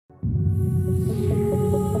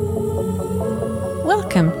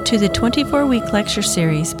Welcome to the 24-week lecture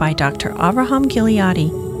series by Dr. Avraham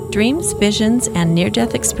Gileadi, Dreams, Visions, and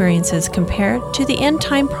Near-Death Experiences Compared to the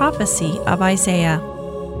End-Time Prophecy of Isaiah.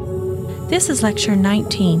 This is Lecture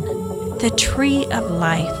 19, The Tree of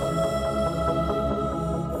Life.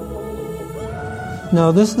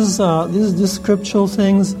 Now, this is scriptural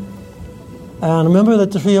things. And remember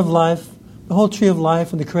that the tree of life, the whole tree of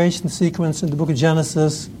life and the creation sequence in the book of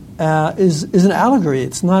Genesis is an allegory.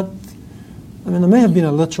 It's not, there may have been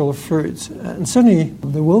a literal fruit. And certainly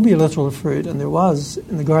there will be a literal fruit, and there was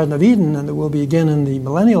in the Garden of Eden, and there will be again in the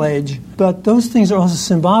millennial age. But those things are also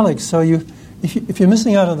symbolic. So if you're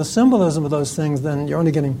missing out on the symbolism of those things, then you're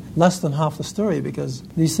only getting less than half the story, because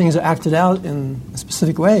these things are acted out in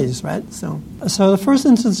specific ways, right? So the first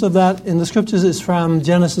instance of that in the scriptures is from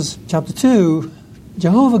Genesis chapter 2.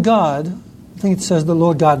 Jehovah God, I think it says the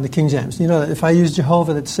Lord God in the King James. You know that if I use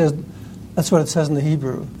Jehovah, it says, that's what it says in the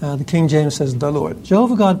Hebrew. The King James says the Lord.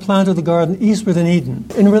 Jehovah God planted the garden eastward in Eden.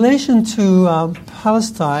 In relation to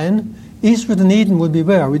Palestine, eastward in Eden would be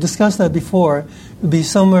where? We discussed that before. It would be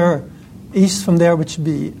somewhere east from there, which would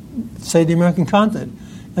be, say, the American continent.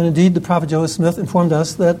 And indeed, the prophet Joseph Smith informed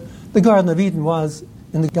us that the Garden of Eden was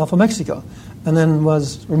in the Gulf of Mexico and then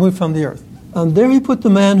was removed from the earth. And there he put the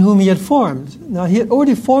man whom he had formed. Now, he had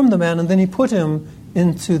already formed the man, and then he put him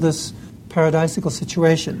into this paradisical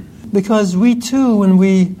situation. Because we too, when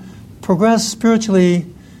we progress spiritually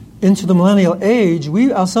into the millennial age,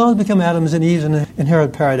 we ourselves become Adams and Eve and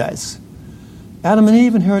inherit paradise. Adam and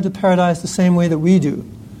Eve inherited paradise the same way that we do.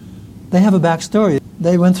 They have a backstory.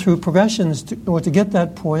 They went through progressions to get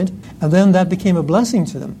that point, and then that became a blessing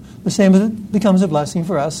to them. The same as it becomes a blessing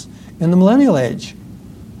for us in the millennial age.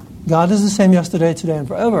 God is the same yesterday, today, and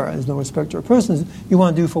forever. There's no respecter of persons. He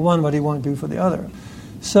won't do for one what he won't do for the other.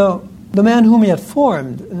 So the man whom he had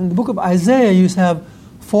formed, in the book of Isaiah you have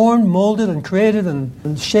formed, molded, and created,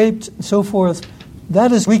 and shaped, and so forth.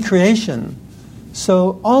 That is recreation.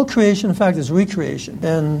 So all creation, in fact, is recreation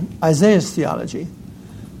in Isaiah's theology.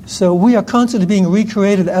 So we are constantly being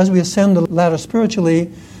recreated as we ascend the ladder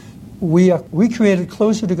spiritually. We are recreated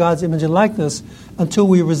closer to God's image and likeness until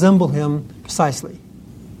we resemble Him precisely.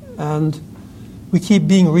 And we keep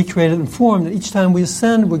being recreated and formed. And each time we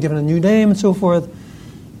ascend, we're given a new name and so forth.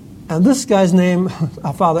 And this guy's name,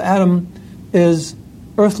 our father Adam, is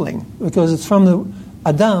earthling, because it's from the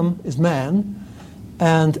Adam is man,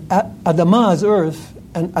 and Adamah is earth,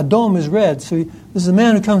 and Adom is red. So this is a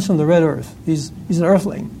man who comes from the red earth. He's an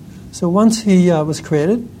earthling. So once he was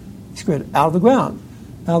created, he's created out of the ground.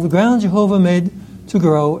 Out of the ground, Jehovah made to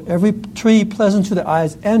grow every tree pleasant to the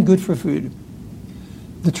eyes and good for food.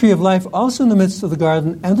 The tree of life also in the midst of the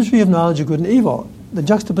garden, and the tree of knowledge of good and evil. The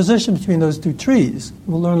juxtaposition between those two trees.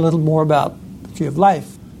 We'll learn a little more about the tree of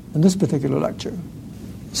life in this particular lecture.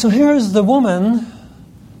 So here is the woman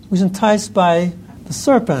who's enticed by the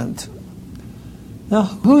serpent. Now,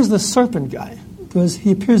 who is the serpent guy? Because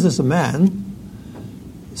he appears as a man.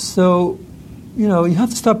 So, you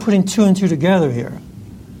have to start putting two and two together here.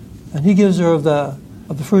 And he gives her of the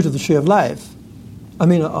fruit of the tree of life.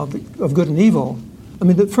 Of good and evil.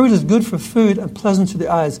 The fruit is good for food and pleasant to the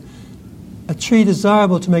eyes. A tree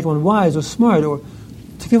desirable to make one wise or smart, or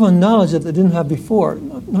to give one knowledge that they didn't have before.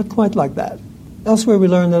 Not quite like that. Elsewhere we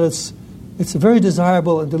learn that it's very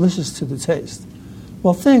desirable and delicious to the taste.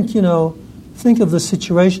 Well, think of the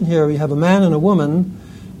situation here. We have a man and a woman,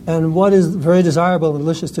 and what is very desirable and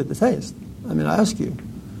delicious to the taste? I ask you.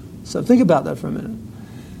 So think about that for a minute.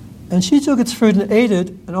 And she took its fruit and ate it,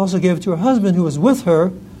 and also gave it to her husband who was with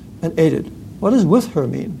her, and ate it. What does with her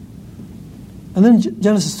mean? And then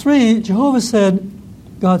Genesis 3, God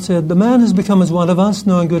said, the man has become as one of us,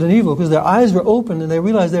 knowing good and evil, because their eyes were opened and they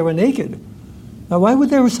realized they were naked. Now, why would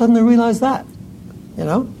they suddenly realize that?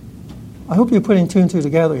 I hope you're putting two and two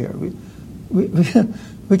together here.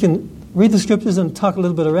 We can read the scriptures and talk a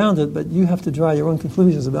little bit around it, but you have to draw your own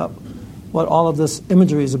conclusions about what all of this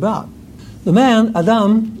imagery is about. The man,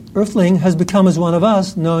 Adam, earthling, has become as one of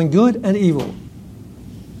us, knowing good and evil.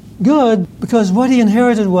 Good, because what he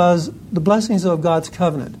inherited was the blessings of God's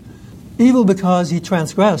covenant. Evil, because he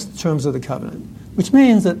transgressed the terms of the covenant, which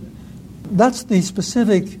means that that's the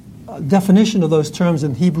specific definition of those terms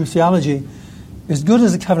in Hebrew theology. Is good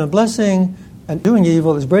as a covenant blessing, and doing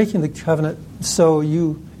evil is breaking the covenant, so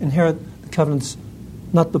you inherit the covenants,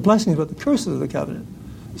 not the blessings, but the curses of the covenant.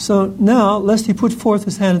 So now, lest he put forth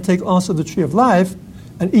his hand and take also the tree of life,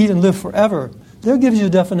 and eat and live forever. There gives you a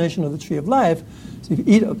definition of the tree of life. So if you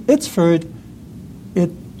eat of its fruit,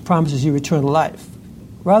 it promises you eternal life.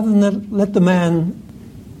 Rather than let the man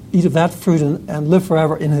eat of that fruit and live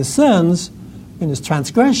forever in his sins, in his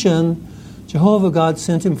transgression, Jehovah God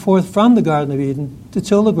sent him forth from the Garden of Eden to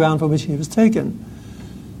till the ground from which he was taken.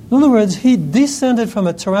 In other words, he descended from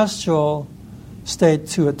a terrestrial state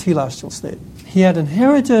to a telestial state. He had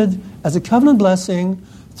inherited, as a covenant blessing,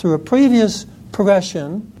 through a previous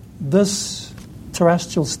progression, this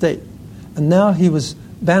terrestrial state. And now he was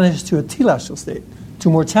banished to a telestial state, to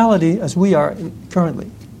mortality as we are currently.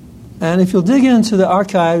 And if you'll dig into the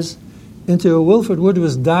archives, into Wilford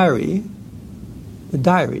Woodruff's diary, the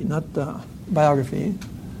diary, not the biography,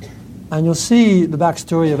 and you'll see the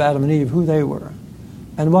backstory of Adam and Eve, who they were,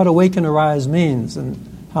 and what awaken, arise means, and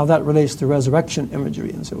how that relates to resurrection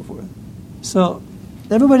imagery and so forth. So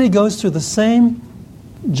everybody goes through the same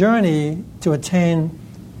journey to attain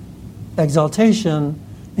exaltation,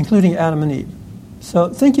 including Adam and Eve. So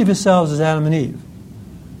think of yourselves as Adam and Eve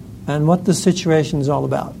and what this situation is all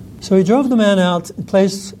about. So he drove the man out and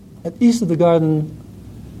placed at east of the garden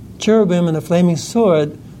cherubim and a flaming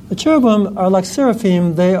sword. The cherubim are like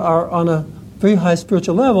seraphim. They are on a very high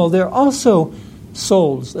spiritual level. They're also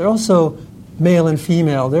souls. They're also male and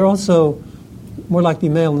female. They're also more likely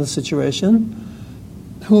male in this situation,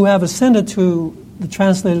 who have ascended to the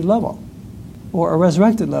translated level, or a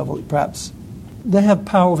resurrected level, perhaps. They have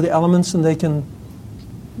power over the elements, and they can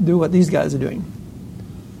do what these guys are doing.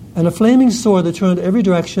 And a flaming sword that turned every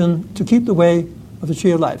direction to keep the way of the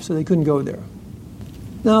tree of life, so they couldn't go there.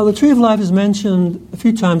 Now, the tree of life is mentioned a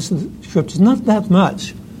few times in the scriptures, not that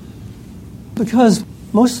much, because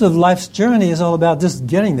most of life's journey is all about just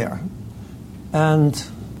getting there. And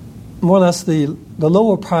more or less the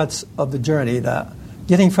lower parts of the journey, that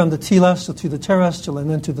getting from the telestial to the terrestrial and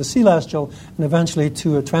then to the celestial and eventually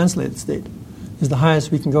to a translated state, is the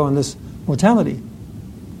highest we can go in this mortality.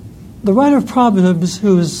 The writer of Proverbs,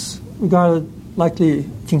 who is regarded likely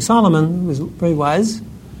King Solomon, who was very wise,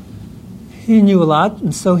 he knew a lot,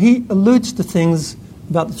 and so he alludes to things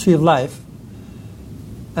about the tree of life.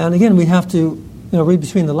 And again, we have to read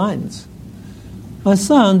between the lines. My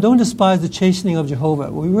son, don't despise the chastening of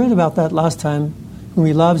Jehovah. We read about that last time. Whom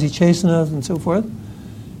he loves, he chasteneth, and so forth,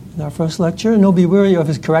 in our first lecture. And don't be weary of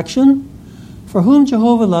his correction. For whom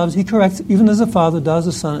Jehovah loves, he corrects, even as the Father does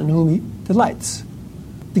the Son, in whom he delights.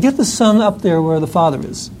 To get the Son up there where the Father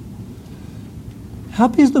is.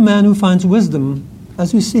 Happy is the man who finds wisdom.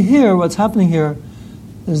 As we see here, what's happening here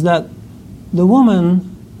is that the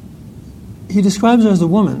woman, he describes her as a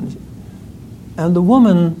woman, and the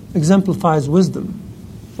woman exemplifies wisdom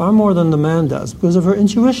far more than the man does because of her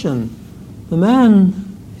intuition. The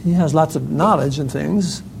man, he has lots of knowledge and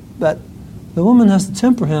things, but the woman has to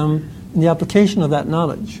temper him in the application of that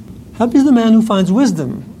knowledge. Happy is the man who finds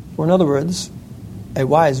wisdom, or in other words, a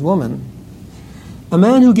wise woman. A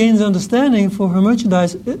man who gains understanding, for her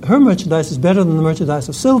merchandise is better than the merchandise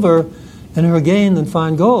of silver, and her gain than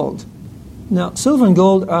fine gold. Now, silver and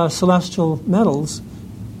gold are celestial metals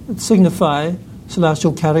that signify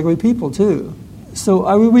celestial category people, too. So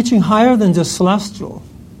are we reaching higher than just celestial?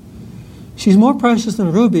 She's more precious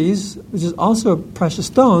than rubies, which is also precious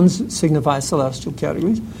stones, that signify celestial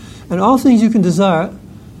categories. And all things you can desire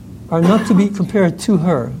are not to be compared to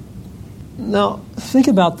her. Now, think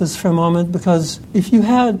about this for a moment, because if you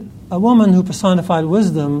had a woman who personified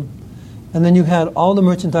wisdom, and then you had all the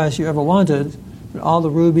merchandise you ever wanted, and all the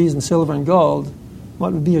rubies and silver and gold,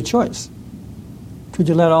 what would be your choice? Could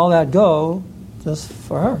you let all that go just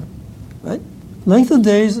for her, right? Length of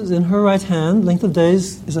days is in her right hand. Length of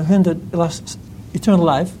days is a hint at eternal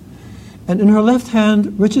life. And in her left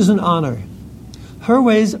hand, riches and honor. Her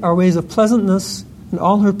ways are ways of pleasantness, and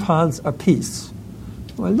all her paths are peace.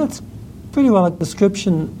 Well, that's pretty well a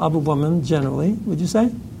description of a woman, generally, would you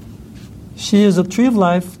say? She is a tree of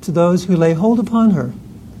life to those who lay hold upon her,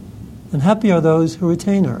 and happy are those who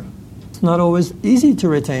retain her. It's not always easy to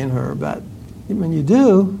retain her, but when you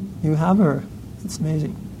do, you have her. It's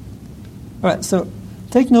amazing. All right, so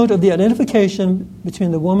take note of the identification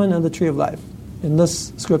between the woman and the tree of life in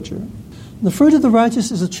this scripture. The fruit of the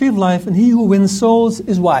righteous is a tree of life, and he who wins souls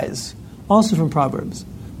is wise, also from Proverbs.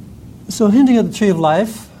 So hinting at the tree of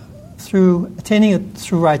life through attaining it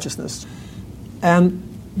through righteousness. And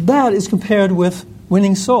that is compared with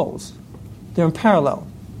winning souls. They're in parallel.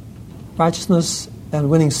 Righteousness and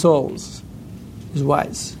winning souls is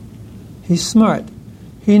wise. He's smart.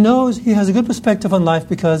 He knows, he has a good perspective on life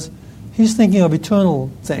because he's thinking of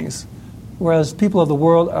eternal things, whereas people of the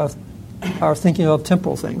world are thinking of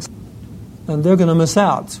temporal things. And they're going to miss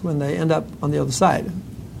out when they end up on the other side.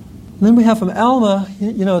 And then we have from Alma,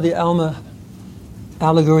 the Alma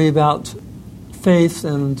allegory about faith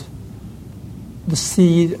and the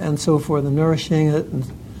seed and so forth, and nourishing it.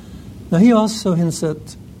 Now he also hints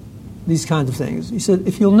at these kinds of things. He said,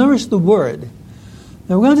 if you'll nourish the word,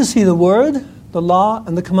 Now we're going to see the Word, the law,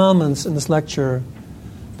 and the commandments in this lecture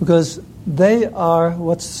because they are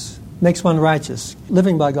what makes one righteous.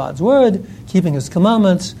 Living by God's Word, keeping His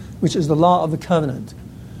commandments, which is the law of the covenant.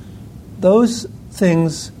 Those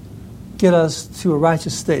things get us to a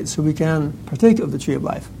righteous state so we can partake of the tree of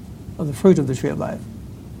life, of the fruit of the tree of life.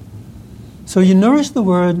 So you nourish the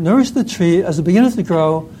Word, nourish the tree as it begins to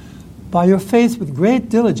grow by your faith with great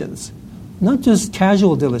diligence, not just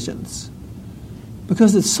casual diligence,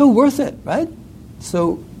 because it's so worth it, right?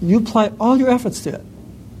 So you apply all your efforts to it.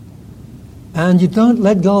 And you don't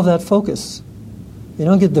let go of that focus. You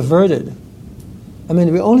don't get diverted. I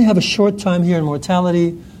mean, we only have a short time here in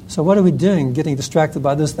mortality, so what are we doing? Getting distracted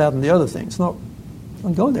by this, that, and the other things. No,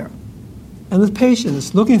 don't go there. And with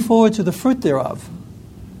patience, looking forward to the fruit thereof,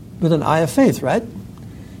 with an eye of faith, right?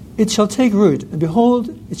 It shall take root, and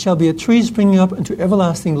behold, it shall be a tree springing up into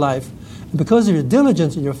everlasting life. And because of your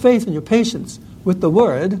diligence and your faith and your patience with the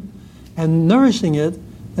Word, and nourishing it,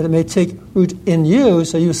 that it may take root in you,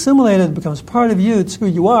 so you assimilate it, it becomes part of you, it's who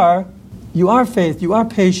you are. You are faith, you are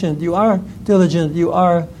patient, you are diligent,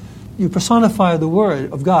 you personify the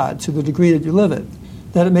Word of God to the degree that you live it.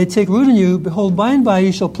 That it may take root in you, behold, by and by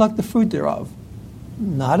you shall pluck the fruit thereof.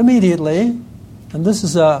 Not immediately. And this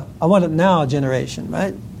is a I want it now generation,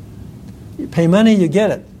 right? You pay money, you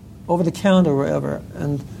get it, over the counter or wherever.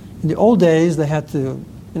 And in the old days, they had to,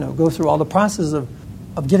 go through all the process of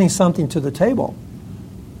getting something to the table.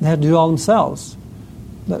 They had to do it all themselves.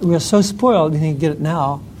 But we are so spoiled, we can get it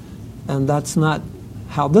now, and that's not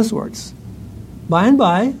how this works. By and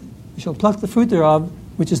by, you shall pluck the fruit thereof,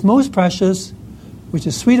 which is most precious, which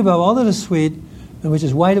is sweet above all that is sweet, and which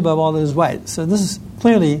is white above all that is white. So this is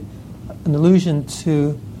clearly an allusion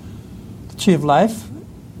to the tree of life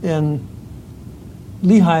in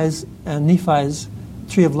Lehi's and Nephi's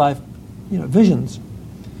tree of life, visions.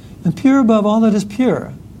 And pure above all that is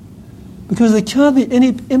pure, because there cannot be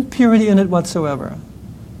any impurity in it whatsoever.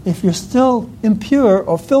 If you're still impure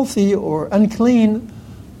or filthy or unclean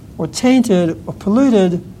or tainted or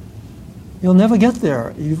polluted, you'll never get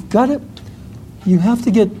there. You have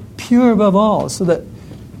to get pure above all, so that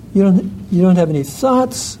you don't have any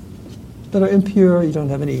thoughts that are impure, you don't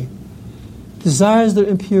have any desires that are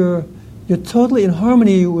impure. You're totally in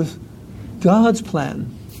harmony with God's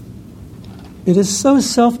plan. It is so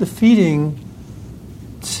self-defeating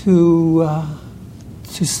to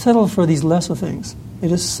settle for these lesser things.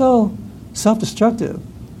 It is so self-destructive.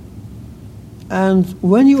 And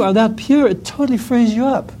when you are that pure, it totally frees you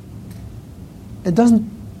up. It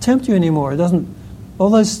doesn't tempt you anymore. All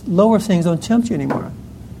those lower things don't tempt you anymore.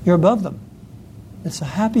 You're above them. It's a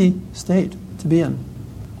happy state to be in.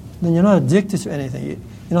 Then you're not addicted to anything.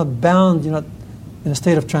 You're not bound. You're not in a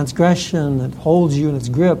state of transgression that holds you in its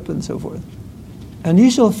grip and so forth. And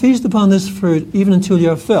ye shall feast upon this fruit even until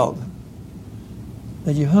you are filled,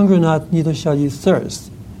 that you hunger not, neither shall you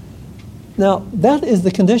thirst. Now, that is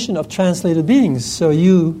the condition of translated beings. So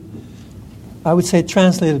I would say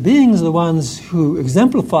translated beings are the ones who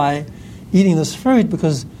exemplify eating this fruit,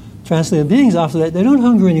 because translated beings, after that, they don't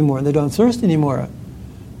hunger anymore, they don't thirst anymore.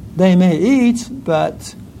 They may eat,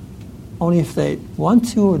 but only if they want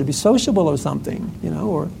to, or to be sociable or something,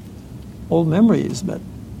 or old memories. But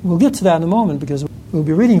we'll get to that in a moment, because we'll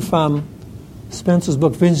be reading from Spencer's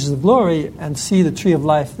book, Visions of Glory, and see the tree of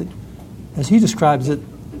life that, as he describes it,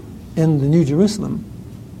 in the New Jerusalem.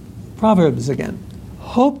 Proverbs again.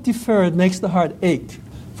 Hope deferred makes the heart ache,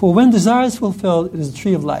 for when desire is fulfilled, it is a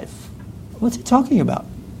tree of life. What's he talking about?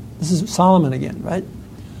 This is Solomon again, right?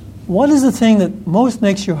 What is the thing that most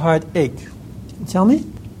makes your heart ache? Can you tell me?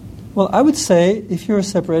 Well, I would say if you're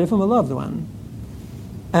separated from a loved one.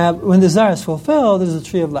 When desire is fulfilled, it is a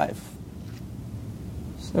tree of life.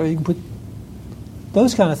 So you can put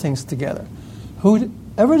those kind of things together.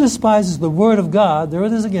 Whoever despises the word of God, there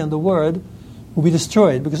it is again, the word, will be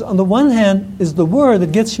destroyed. Because on the one hand is the word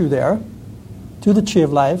that gets you there, to the tree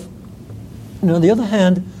of life. And on the other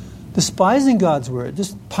hand, despising God's word,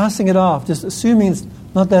 just passing it off, just assuming it's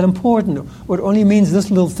not that important, or it only means this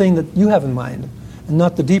little thing that you have in mind, and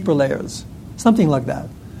not the deeper layers. Something like that.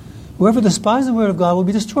 Whoever despises the word of God will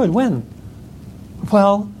be destroyed. When?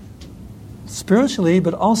 Well, spiritually,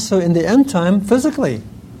 but also in the end time, physically.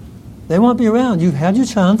 They won't be around. You've had your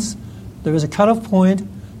chance. There is a cutoff point.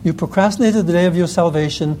 You procrastinated the day of your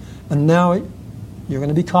salvation, and now you're going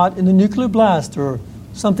to be caught in a nuclear blast or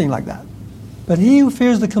something like that. But he who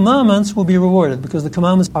fears the commandments will be rewarded, because the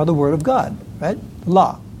commandments are the word of God, right? The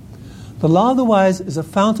law. The law of the wise is a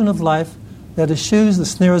fountain of life that eschews the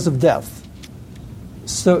snares of death.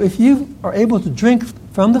 So if you are able to drink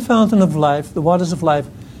from the fountain of life, the waters of life,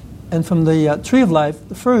 and from the tree of life,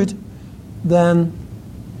 the fruit, then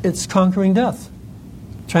it's conquering death.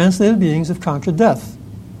 Translated beings have conquered death.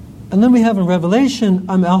 And then we have in Revelation,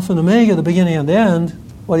 I'm Alpha and Omega, the beginning and the end.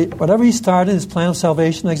 Whatever he started, his plan of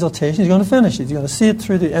salvation and exaltation, he's going to finish it. He's going to see it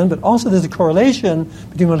through the end. But also there's a correlation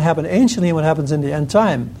between what happened anciently and what happens in the end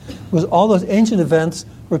time. Because all those ancient events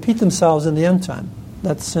repeat themselves in the end time.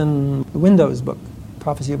 That's in the Windows book,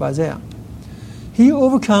 Prophecy of Isaiah. He who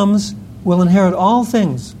overcomes will inherit all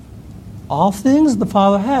things. All things the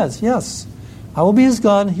Father has, yes. I will be his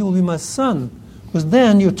God and he will be my son. Because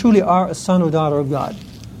then you truly are a son or daughter of God.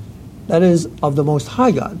 That is, of the Most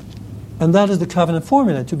High God. And that is the covenant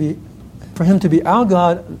formula, for him to be our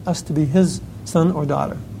God and us to be his son or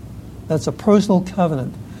daughter. That's a personal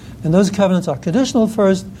covenant. And those covenants are conditional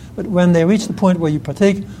first, but when they reach the point where you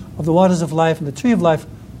partake of the waters of life and the tree of life,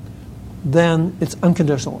 then it's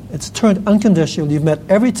unconditional. It's turned unconditional. You've met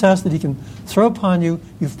every test that he can throw upon you.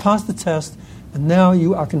 You've passed the test, and now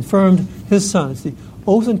you are confirmed his son. It's the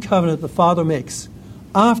oath and covenant the Father makes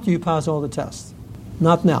after you pass all the tests,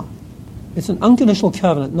 not now. It's an unconditional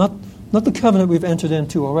covenant, not the covenant we've entered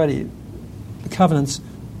into already, the covenants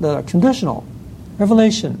that are conditional.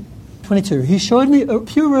 Revelation 22. He showed me a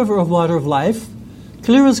pure river of water of life,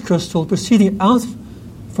 clear as crystal, proceeding out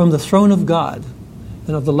from the throne of God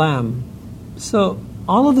and of the Lamb. So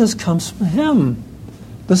all of this comes from him,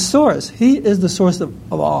 the source. He is the source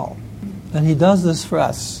of all. And he does this for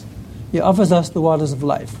us. He offers us the waters of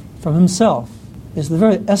life from himself. It's the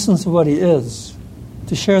very essence of what he is,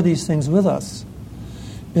 to share these things with us.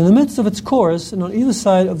 In the midst of its course, and on either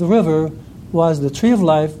side of the river, was the tree of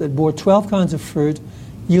life that bore 12 kinds of fruit,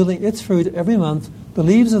 yielding its fruit every month, the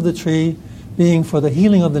leaves of the tree being for the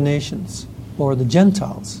healing of the nations, or the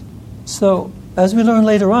Gentiles. So, as we learn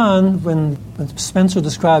later on, when Spencer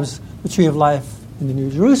describes the tree of life in the New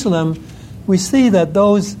Jerusalem, we see that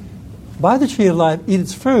those by the tree of life eat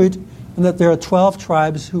its fruit, and that there are 12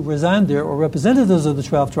 tribes who reside there, or representatives of the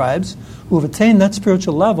 12 tribes, who have attained that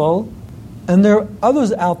spiritual level. And there are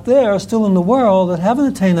others out there still in the world that haven't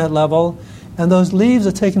attained that level, and those leaves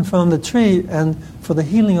are taken from the tree and for the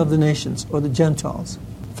healing of the nations, or the Gentiles.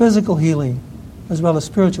 Physical healing, as well as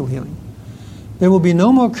spiritual healing. There will be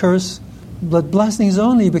no more curse, but blessings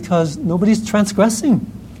only, because nobody's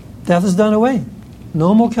transgressing. Death is done away.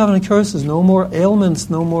 No more covenant curses, no more ailments,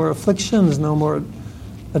 no more afflictions, no more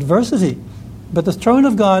adversity. But the throne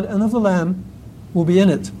of God and of the Lamb will be in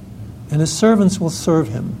it, and his servants will serve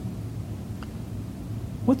him.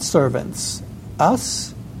 What servants?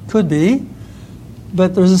 Us? Could be.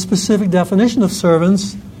 But there's a specific definition of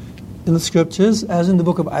servants in the Scriptures, as in the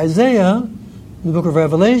book of Isaiah, in the book of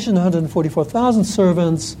Revelation, 144,000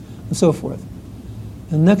 servants, and so forth.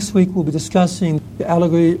 And next week we'll be discussing the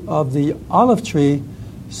allegory of the olive tree,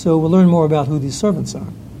 so we'll learn more about who these servants are.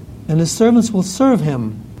 And his servants will serve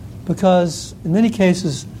him, because in many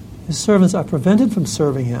cases his servants are prevented from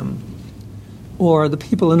serving him, or the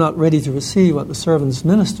people are not ready to receive what the servants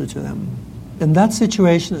minister to them. In that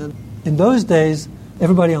situation, in those days,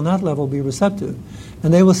 everybody on that level will be receptive.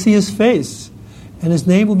 And they will see his face, and his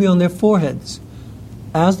name will be on their foreheads,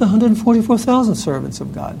 as the 144,000 servants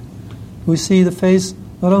of God, who see the face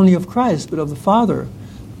not only of Christ, but of the Father,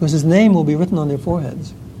 because his name will be written on their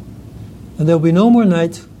foreheads. And there will be no more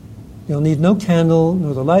night. They'll need no candle,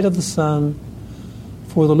 nor the light of the sun,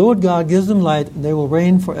 for the Lord God gives them light, and they will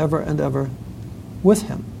reign forever and ever with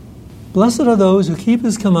him. Blessed are those who keep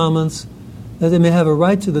his commandments, that they may have a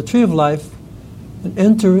right to the tree of life and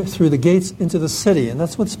enter through the gates into the city. And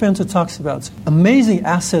that's what Spencer talks about. It's an amazing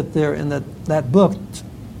asset there in that book,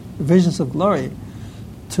 Visions of Glory,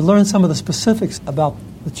 to learn some of the specifics about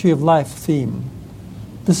the tree of life theme.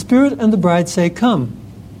 The Spirit and the bride say, come.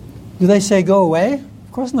 Do they say, go away?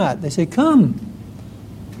 Of course not. They say, come.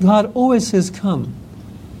 God always says, come.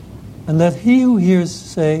 And let he who hears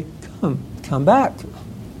say, come back.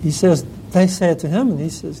 He says, they say it to him, and he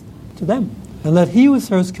says to them. And let he who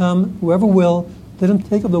thirsts come, whoever will, let him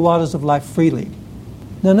take of the waters of life freely.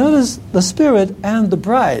 Now notice the Spirit and the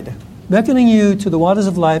bride, beckoning you to the waters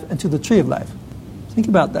of life and to the tree of life. Think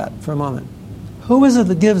about that for a moment. Who is it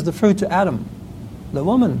that gives the fruit to Adam? The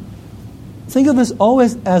woman. Think of this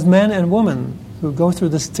always as man and woman who go through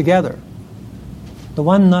this together. The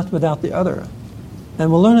one not without the other.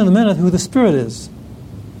 And we'll learn in a minute who the Spirit is,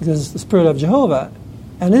 because it's the Spirit of Jehovah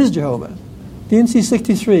and is Jehovah. D&C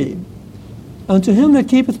 63. Unto him that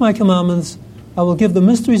keepeth my commandments, I will give the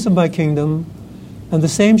mysteries of my kingdom, and the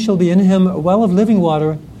same shall be in him a well of living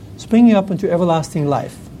water, springing up into everlasting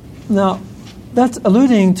life. Now, that's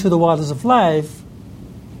alluding to the waters of life,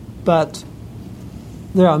 but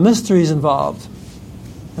there are mysteries involved,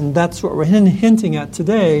 and that's what we're hinting at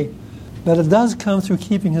today, that it does come through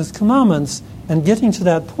keeping his commandments And getting to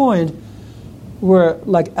that point where,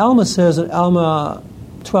 like Alma says in Alma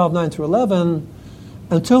 12:9-11,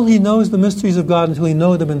 until he knows the mysteries of God, until he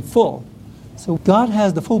knows them in full. So God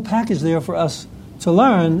has the full package there for us to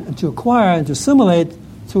learn and to acquire and to assimilate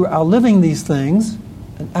through our living these things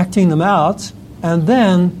and acting them out, and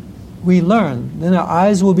then we learn. Then our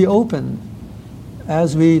eyes will be open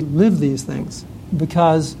as we live these things,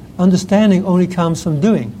 because understanding only comes from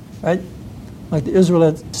doing, right? Like the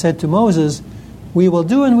Israelites said to Moses, we will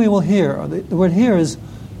do and we will hear. Or the word hear is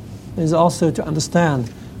also to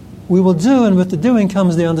understand. We will do, and with the doing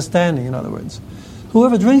comes the understanding, in other words.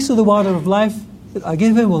 Whoever drinks of the water of life that I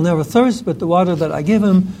give him will never thirst, but the water that I give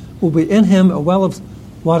him will be in him, a well of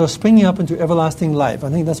water springing up into everlasting life. I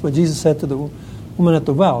think that's what Jesus said to the woman at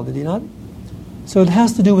the well, did he not? So it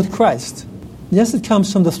has to do with Christ. Yes, it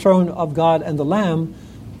comes from the throne of God and the Lamb,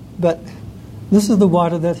 but this is the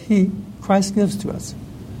water that Christ gives to us.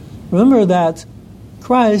 Remember that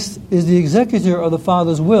Christ is the executor of the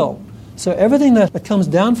Father's will. So everything that comes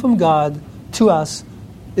down from God to us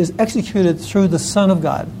is executed through the Son of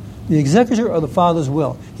God, the executor of the Father's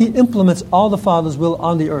will. He implements all the Father's will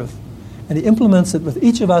on the earth, and he implements it with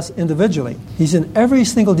each of us individually. He's in every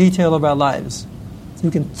single detail of our lives. So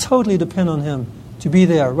you can totally depend on him to be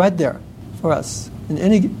there, right there, for us, in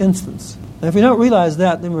any instance. And if we don't realize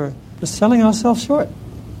that, then we're just selling ourselves short.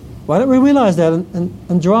 Why don't we realize that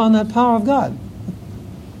and draw on that power of God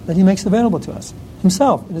that he makes available to us,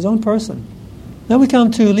 himself, in his own person? Now we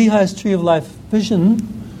come to Lehi's Tree of Life vision.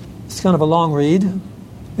 It's kind of a long read.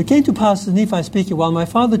 It came to pass, as Nephi speaking, while my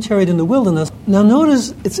father tarried in the wilderness. Now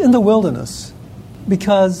notice it's in the wilderness,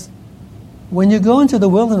 because when you go into the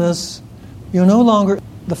wilderness, you're no longer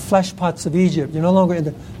the flesh pots of Egypt. You're no longer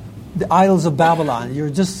in the idols of Babylon. You're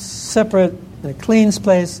just separate in a clean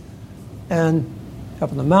place and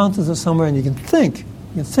up in the mountains or somewhere, and you can think.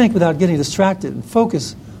 You can think without getting distracted and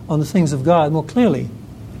focus on the things of God more clearly.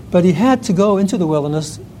 But he had to go into the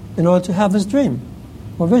wilderness in order to have his dream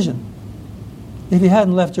or vision. If he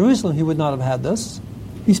hadn't left Jerusalem, he would not have had this.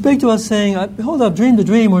 He spake to us, saying, behold, I've dreamed a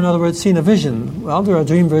dream, or in other words, seen a vision. Well, there are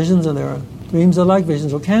dream visions, and there are dreams that are like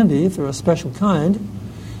visions, or can be, if they're a special kind.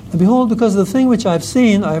 And behold, because of the thing which I have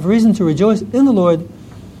seen, I have reason to rejoice in the Lord,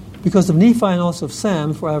 because of Nephi and also of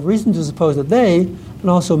Sam, for I have reason to suppose that they, and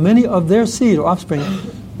also many of their seed or offspring,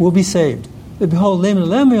 will be saved. But behold, Laman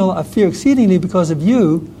and Lemuel, I fear exceedingly because of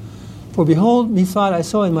you, for behold, methought I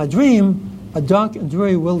saw in my dream a dark and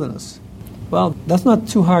dreary wilderness. Well, that's not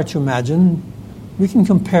too hard to imagine. We can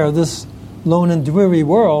compare this lone and dreary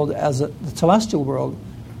world the celestial world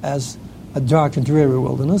as a dark and dreary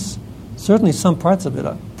wilderness. Certainly some parts of it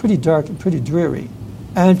are pretty dark and pretty dreary.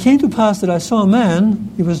 And it came to pass that I saw a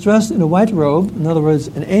man, he was dressed in a white robe, in other words,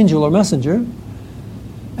 an angel or messenger,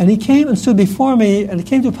 and he came and stood before me, and it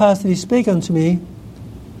came to pass that he spake unto me,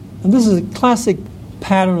 and this is a classic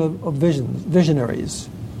pattern of visionaries.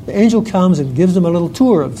 The angel comes and gives them a little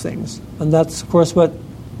tour of things, and that's, of course, what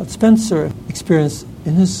Spencer experienced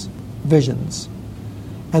in his visions,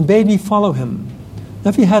 and bade me follow him. Now,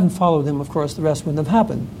 if he hadn't followed him, of course, the rest wouldn't have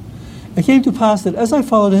happened. It came to pass that as I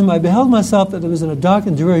followed him, I beheld myself that it was in a dark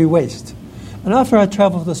and dreary waste. And after I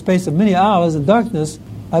traveled for the space of many hours in darkness,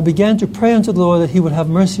 I began to pray unto the Lord that he would have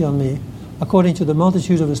mercy on me, according to the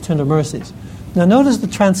multitude of his tender mercies. Now notice the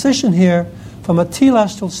transition here from a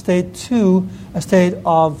telestial state to a state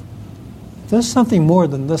of, there's something more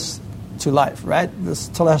than this to life, right? This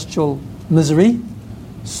celestial misery.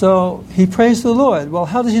 So he prays to the Lord. Well,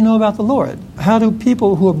 how does he know about the Lord? How do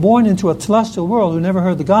people who are born into a celestial world who never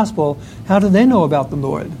heard the gospel, how do they know about the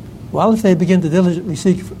Lord? Well, if they begin to diligently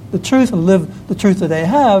seek the truth and live the truth that they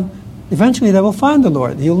have, eventually they will find the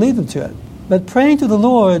Lord. He'll lead them to it. But praying to the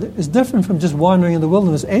Lord is different from just wandering in the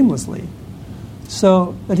wilderness aimlessly.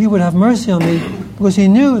 So that he would have mercy on me, because he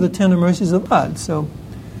knew the tender mercies of God. So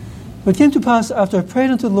it came to pass, after I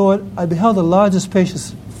prayed unto the Lord, I beheld a large and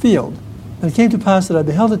spacious field. And it came to pass that I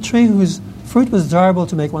beheld a tree whose fruit was desirable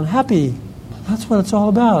to make one happy. That's what it's all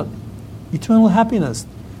about. Eternal happiness.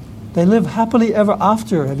 They live happily ever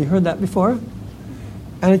after. Have you heard that before?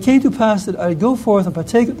 And it came to pass that I go forth and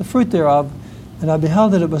partake of the fruit thereof, and I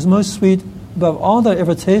beheld that it was most sweet above all that I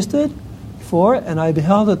ever tasted before, and I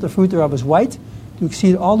beheld that the fruit thereof was white, to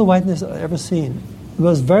exceed all the whiteness that I ever seen. It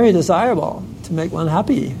was very desirable to make one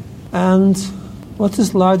happy. And what's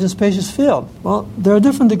this large and spacious field? Well, there are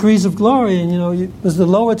different degrees of glory, and there's the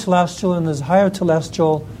lower telestial and there's higher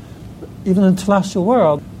telestial, even in the telestial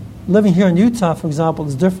world. Living here in Utah, for example,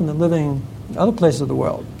 is different than living in other places of the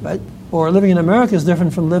world, right? Or living in America is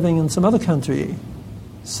different from living in some other country.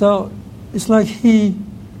 So it's like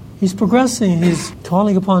he's progressing, he's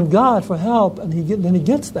calling upon God for help, and then he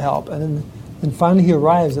gets the help, and then And finally he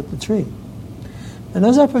arrives at the tree. And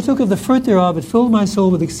as I partook of the fruit thereof, it filled my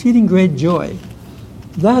soul with exceeding great joy.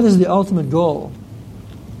 That is the ultimate goal,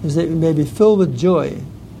 is that you may be filled with joy,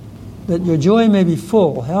 that your joy may be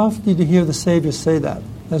full. How often did you hear the Savior say that?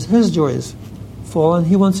 As his joy is full, and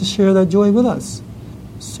he wants to share that joy with us.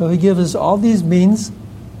 So he gives us all these means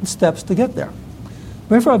and steps to get there.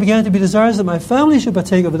 Wherefore I began to be desirous that my family should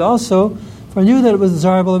partake of it also, for I knew that it was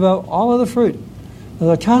desirable above all other fruit. As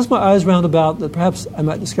I cast my eyes round about, that perhaps I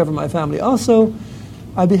might discover my family also,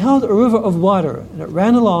 I beheld a river of water, and it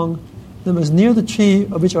ran along, and was near the tree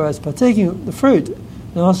of which I was partaking of the fruit,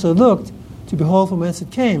 and I also looked to behold from whence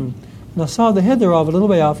it came. And I saw the head thereof a little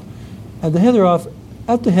way off, and the head thereof,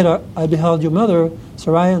 at the head I beheld your mother,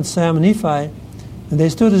 Sarai and Sam and Nephi, and they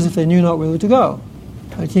stood as if they knew not whither to go.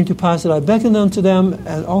 And it came to pass that I beckoned unto them,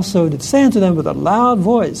 and also did say unto them with a loud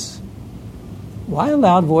voice. Why a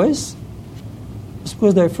loud voice?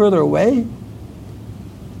 Suppose they're further away?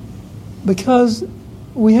 Because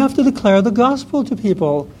we have to declare the gospel to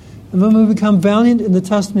people. And when we become valiant in the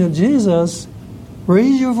testimony of Jesus,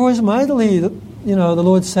 raise your voice mightily. The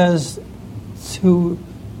Lord says to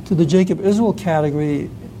the Jacob Israel category,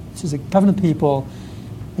 which is the covenant people,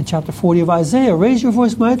 in chapter 40 of Isaiah, raise your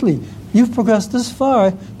voice mightily. You've progressed this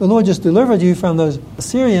far. The Lord just delivered you from those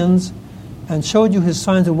Assyrians and showed you his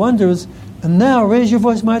signs and wonders. And now raise your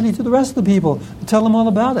voice mightily to the rest of the people and tell them all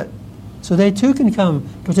about it, so they too can come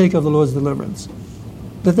partake of the Lord's deliverance.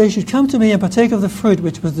 That they should come to me and partake of the fruit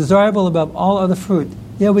which was desirable above all other fruit.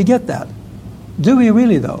 Yeah, we get that. Do we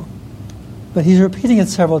really, though? But he's repeating it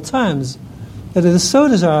several times, that it is so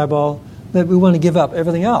desirable that we want to give up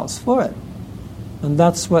everything else for it. And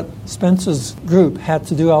that's what Spencer's group had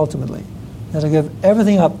to do ultimately. They had to give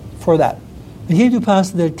everything up for that. It came to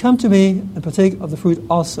pass that they had come to me and partake of the fruit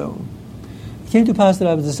also. It came to pass that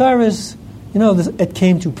I was desirous. It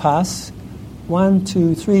came to pass. 1,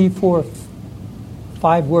 2, 3, 4,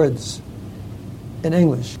 5 words in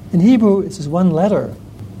English. In Hebrew, it's just one letter.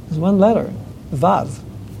 There's one letter, vav,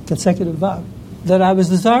 consecutive vav. That I was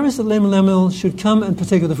desirous that Lemuel should come and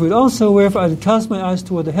partake of the fruit also, wherefore I did cast my eyes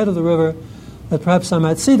toward the head of the river, that perhaps I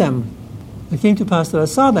might see them. It came to pass that I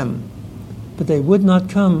saw them, but they would not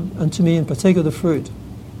come unto me and partake of the fruit.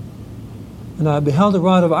 And I beheld a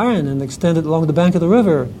rod of iron and extended along the bank of the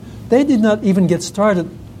river. They did not even get started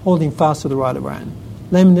holding fast to the rod of iron.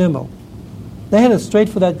 Lemuel. They headed straight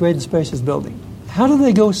for that great and spacious building. How do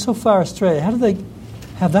they go so far astray? How do they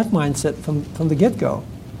have that mindset from the get-go?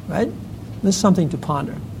 Right? This is something to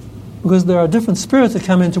ponder. Because there are different spirits that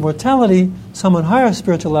come into mortality, some on higher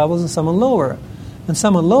spiritual levels and some on lower. And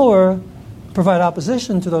some on lower provide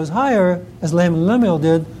opposition to those higher, as Lemuel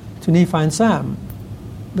did to Nephi and Sam.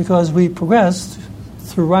 Because we progressed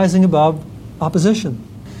through rising above opposition.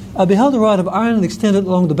 I beheld a rod of iron and extended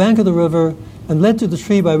along the bank of the river and led to the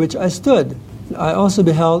tree by which I stood. I also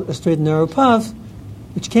beheld a straight and narrow path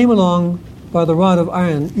which came along by the rod of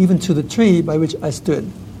iron even to the tree by which I stood.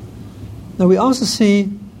 Now we also see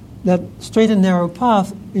that straight and narrow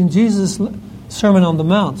path in Jesus' Sermon on the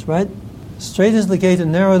Mount, right? Straight is the gate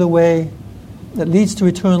and narrow the way that leads to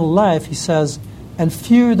eternal life, he says, and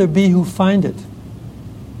few there be who find it.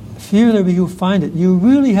 Few there be who find it. You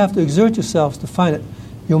really have to exert yourselves to find it.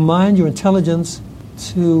 Your mind, your intelligence,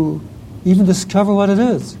 to even discover what it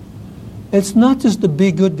is. It's not just the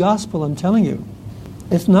big good gospel, I'm telling you.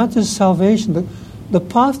 It's not just salvation. The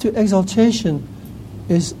path to exaltation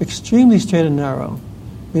is extremely straight and narrow.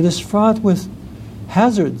 It is fraught with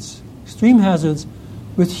hazards, extreme hazards,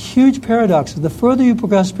 with huge paradoxes. The further you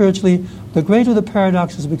progress spiritually, the greater the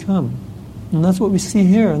paradoxes become. And that's what we see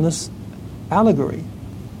here in this allegory.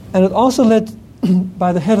 And it also led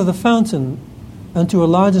by the head of the fountain unto a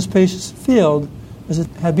large and spacious field, as it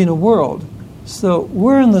had been a world. So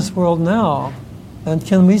we're in this world now, and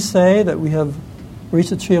can we say that we have reached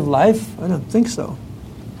the tree of life? I don't think so.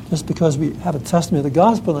 Just because we have a testimony of the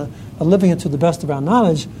gospel and are living it to the best of our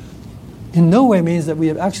knowledge, in no way means that we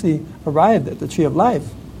have actually arrived at the tree of life.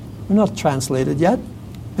 We're not translated yet.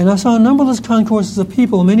 And I saw numberless concourses of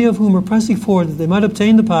people, many of whom were pressing forward that they might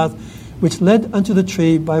obtain the path which led unto the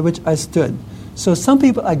tree by which I stood. So some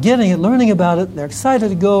people are getting it, learning about it, they're excited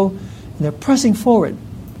to go, and they're pressing forward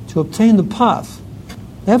to obtain the path.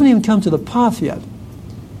 They haven't even come to the path yet.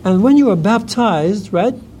 And when you are baptized,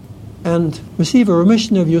 right, and receive a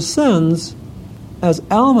remission of your sins, as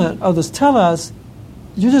Alma and others tell us,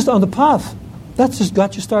 you're just on the path. That's just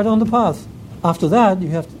got you started on the path. After that, you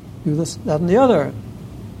have to do this, that, and the other.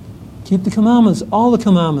 Keep the commandments, all the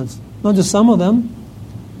commandments, not just some of them.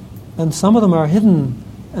 And some of them are hidden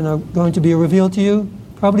and are going to be revealed to you,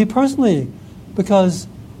 probably personally, because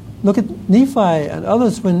Look at Nephi and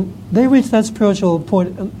others. When they reached that spiritual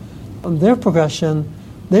point on their progression,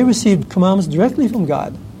 they received commandments directly from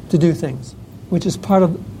God to do things, which is part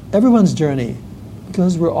of everyone's journey,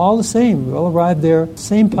 because we're all the same. We all arrived there,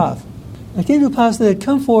 same path. It came to pass that they had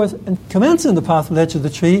come forth and commenced in the path of the edge of the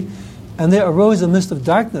tree, and there arose a mist of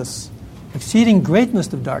darkness, exceeding great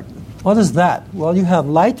mist of darkness. What is that? Well, you have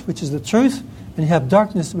light, which is the truth, and you have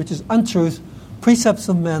darkness, which is untruth, precepts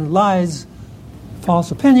of men, lies,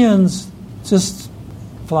 false opinions, just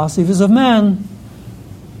philosophies of men,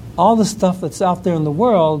 all the stuff that's out there in the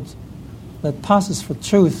world that passes for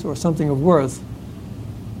truth or something of worth.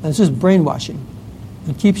 And it's just brainwashing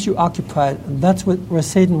and keeps you occupied. And that's where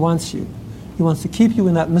Satan wants you. He wants to keep you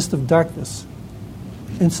in that mist of darkness,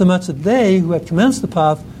 insomuch that they who had commenced the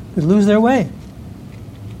path would lose their way.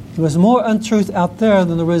 There was more untruth out there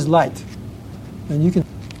than there is light. And you can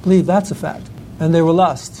believe that's a fact. And they were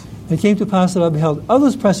lost. It came to pass that I beheld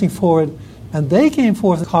others pressing forward, and they came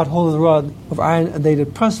forth and caught hold of the rod of iron, and they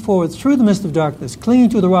did press forward through the mist of darkness, clinging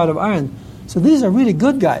to the rod of iron. So these are really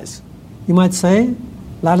good guys. You might say,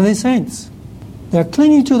 Latter-day Saints. They're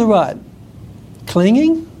clinging to the rod.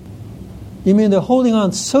 Clinging? You mean they're holding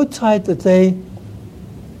on so tight that they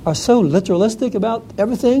are so literalistic about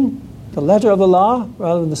everything? The letter of the law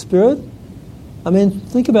rather than the spirit? I mean,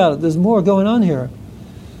 think about it. There's more going on here.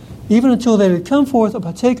 Even until they had come forth and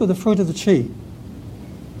partake of the fruit of the tree.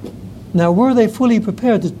 Now, were they fully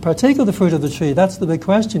prepared to partake of the fruit of the tree? That's the big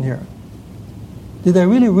question here. Did they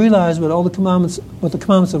really realize what the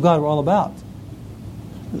commandments of God were all about?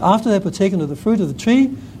 And after they had partaken of the fruit of the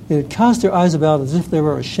tree, they had cast their eyes about as if they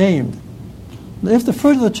were ashamed. Now, if the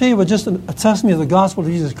fruit of the tree were just a testimony of the gospel of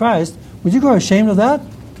Jesus Christ, would you grow ashamed of that?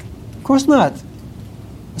 Of course not.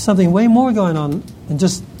 There's something way more going on than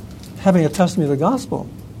just having a testimony of the gospel.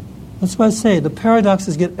 That's why I say the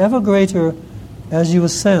paradoxes get ever greater as you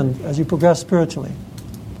ascend, as you progress spiritually.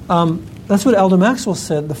 That's what Elder Maxwell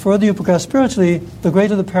said. The further you progress spiritually, the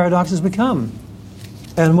greater the paradoxes become.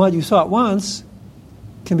 And what you thought once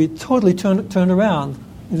can be totally turned around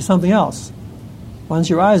into something else once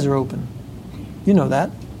your eyes are open. You know that.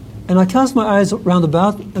 And I cast my eyes round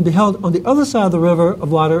about and beheld on the other side of the river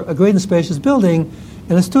of water a great and spacious building,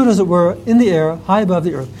 and it stood, as it were, in the air, high above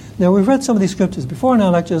the earth. Now, we've read some of these scriptures before in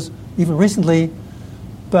our lectures, even recently,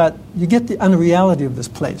 but you get the unreality of this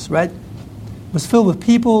place, right? It was filled with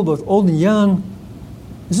people, both old and young.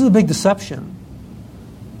 This is a big deception.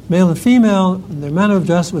 Male and female, and their manner of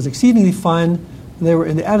dress was exceedingly fine, and they were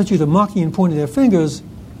in the attitude of mocking and pointing their fingers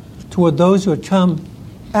toward those who had come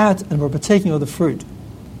at and were partaking of the fruit.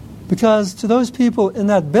 Because to those people in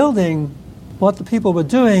that building, what the people were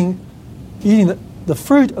doing, eating the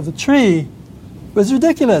fruit of the tree, was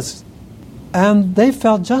ridiculous. And they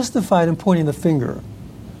felt justified in pointing the finger.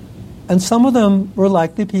 And some of them were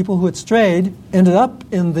likely people who had strayed, ended up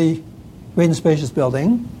in the great and spacious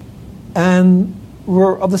building, and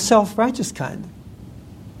were of the self-righteous kind.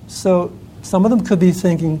 So some of them could be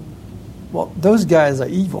thinking, well, those guys are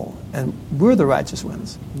evil, and we're the righteous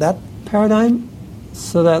ones. That paradigm,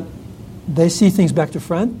 so that they see things back to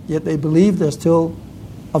front, yet they believe they're still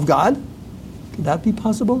of God. Could that be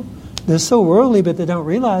possible? They're so worldly, but they don't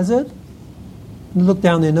realize it. They look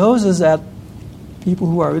down their noses at people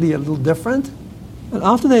who are really a little different. And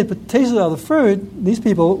after they had tasted of the fruit, these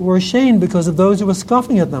people were ashamed because of those who were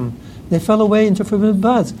scoffing at them. They fell away into forbidden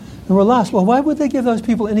paths and were lost. Well, why would they give those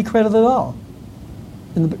people any credit at all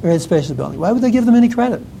in the great spacious building? Why would they give them any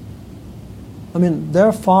credit? I mean,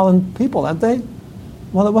 they're fallen people, aren't they?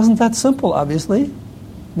 Well, it wasn't that simple, obviously.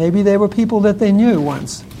 Maybe they were people that they knew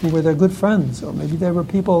once, who were their good friends, or maybe they were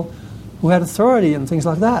people who had authority and things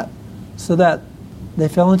like that, so that they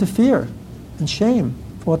fell into fear and shame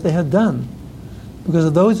for what they had done because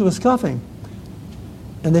of those who were scoffing.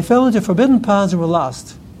 And they fell into forbidden paths and were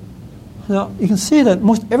lost. Now, you can see that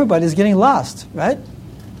most everybody is getting lost, right?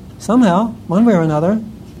 Somehow, one way or another.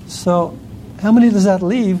 So how many does that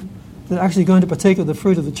leave that are actually going to partake of the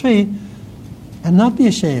fruit of the tree and not be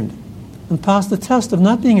ashamed and pass the test of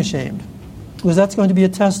not being ashamed? Because that's going to be a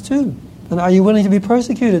test too. And are you willing to be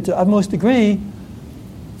persecuted to the utmost degree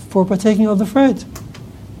for partaking of the fruit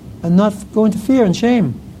and not go into fear and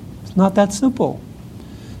shame? It's not that simple.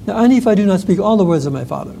 Now, only if I do not speak all the words of my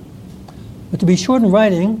Father. But to be short in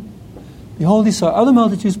writing, behold, he saw other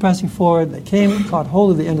multitudes pressing forward. They came, caught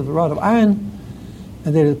hold of the end of the rod of iron,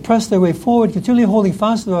 and they had pressed their way forward, continually holding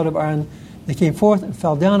fast the rod of iron. They came forth and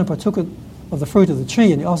fell down and partook of the fruit of the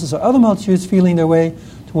tree. And he also saw other multitudes feeling their way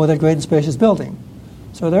toward that great and spacious building.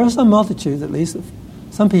 So there are some multitudes, at least,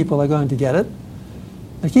 some people are going to get it.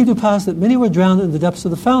 It came to pass that many were drowned in the depths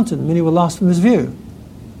of the fountain. Many were lost from his view.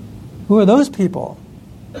 Who are those people?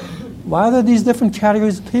 Why are there these different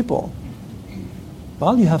categories of people?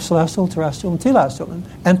 Well, you have celestial, terrestrial, and telestial,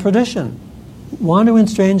 and perdition. Wander in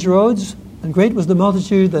strange roads, and great was the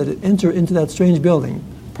multitude that enter into that strange building.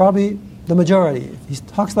 Probably the majority. If he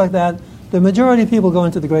talks like that, the majority of people go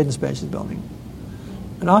into the great and spacious building.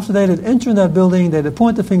 And after they had entered that building, they had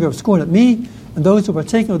point the finger of scorn at me, and those who were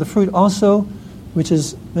taken of the fruit also, which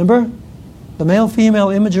is, remember, the male-female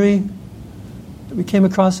imagery that we came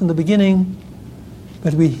across in the beginning,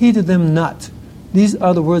 but we heeded them not. These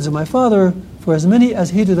are the words of my Father, for as many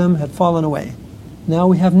as heeded them had fallen away. Now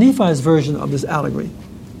we have Nephi's version of this allegory.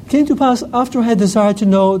 It came to pass, after I had desired to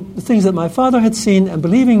know the things that my Father had seen, and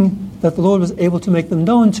believing that the Lord was able to make them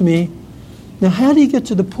known to me. Now how do you get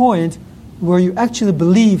to the point where you actually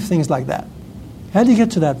believe things like that? How do you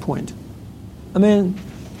get to that point? I mean,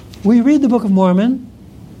 we read the Book of Mormon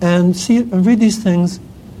and read these things,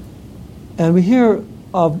 and we hear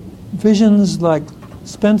of visions like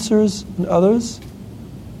Spencer's and others,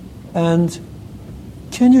 and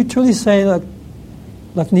can you truly say,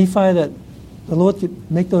 like Nephi, that the Lord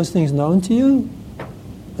could make those things known to you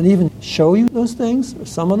and even show you those things, or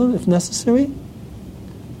some of them, if necessary?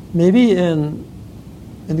 Maybe in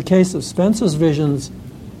the case of Spencer's visions,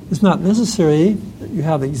 it's not necessary that you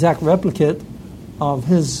have the exact replicate of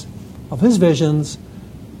his visions,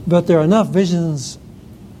 but there are enough visions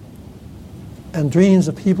and dreams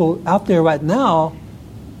of people out there right now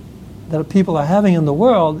that people are having in the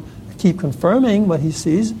world that keep confirming what he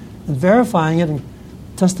sees and verifying it and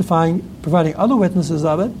testifying, providing other witnesses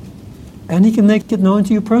of it, and he can make it known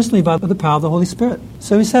to you personally by the power of the Holy Spirit.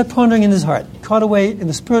 So he sat pondering in his heart, caught away in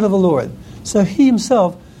the Spirit of the Lord. So he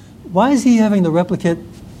himself, why is he having the replicate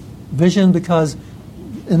vision? Because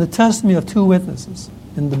in the testimony of two witnesses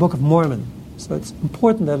in the Book of Mormon, so it's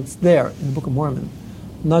important that it's there in the Book of Mormon,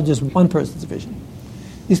 not just one person's vision.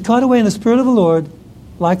 He's caught away in the Spirit of the Lord,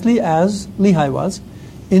 likely as Lehi was,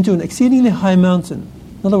 into an exceedingly high mountain.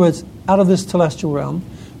 In other words, out of this celestial realm,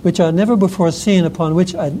 which I had never before seen, upon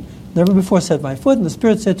which I had never before set my foot. And the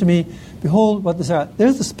Spirit said to me, behold, what this are.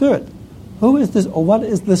 There's the Spirit. Who is this, or what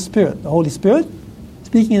is this Spirit? The Holy Spirit?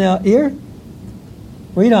 Speaking in our ear?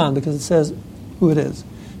 Read on, because it says who it is.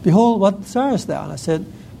 Behold, what desirest thou? And I said,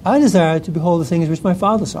 I desire to behold the things which my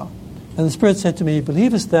Father saw. And the Spirit said to me,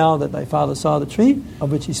 believest thou that thy Father saw the tree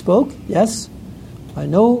of which he spoke? Yes. I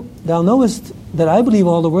know, thou knowest that I believe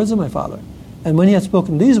all the words of my Father. And when he had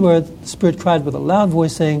spoken these words, the Spirit cried with a loud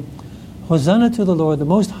voice, saying, Hosanna to the Lord, the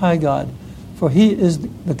Most High God, for he is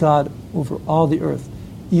the God over all the earth,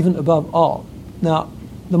 even above all. Now,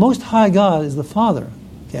 the Most High God is the Father,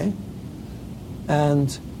 okay?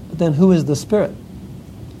 And then who is the Spirit?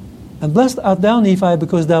 And blessed art thou, Nephi,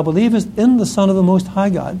 because thou believest in the Son of the Most High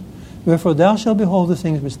God, wherefore thou shalt behold the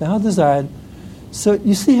things which thou hast desired. So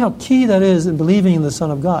you see how key that is in believing in the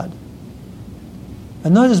Son of God.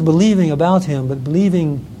 And not just believing about him, but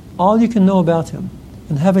believing all you can know about him,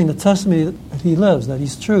 and having the testimony that he lives, that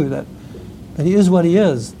he's true, that he is what he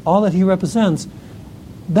is, all that he represents.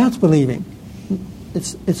 That's believing.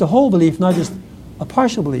 It's a whole belief, not just a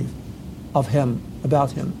partial belief of him,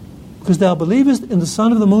 about him. Because thou believest in the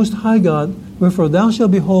Son of the Most High God, wherefore thou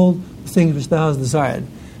shalt behold the things which thou hast desired.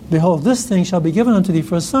 Behold, this thing shall be given unto thee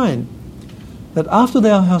for a sign, that after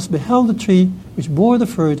thou hast beheld the tree which bore the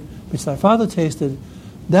fruit, which thy father tasted,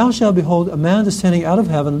 thou shalt behold a man descending out of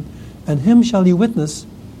heaven, and him shall ye witness,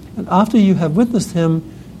 and after you have witnessed him,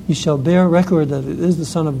 you shall bear record that it is the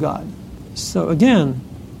Son of God. So again,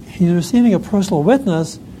 he's receiving a personal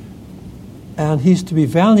witness, and he's to be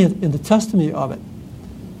valiant in the testimony of it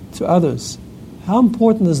to others. How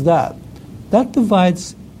important is that? That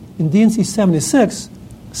divides, in D&C 76,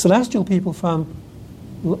 celestial people from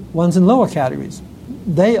ones in lower categories.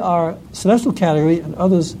 They are celestial category, and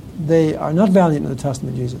others, they are not valiant in the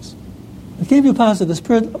testimony of Jesus. It came to pass that the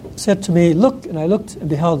Spirit said to me, Look, and I looked and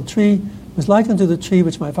beheld the tree was like unto the tree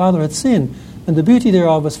which my father had seen, and the beauty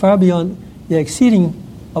thereof was far beyond, yea, exceeding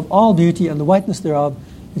of all beauty, and the whiteness thereof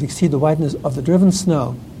did exceed the whiteness of the driven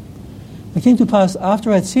snow. It came to pass,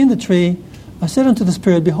 after I had seen the tree, I said unto the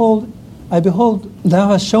Spirit, Behold, thou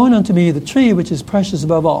hast shown unto me the tree which is precious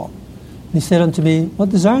above all. And he said unto me, What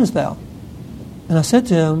desirest thou? And I said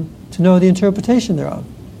to him, To know the interpretation thereof.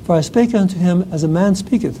 For I spake unto him as a man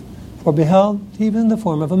speaketh, for beheld he was in the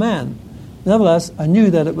form of a man. Nevertheless, I knew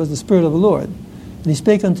that it was the Spirit of the Lord. And he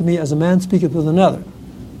spake unto me as a man speaketh with another.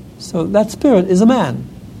 So that Spirit is a man,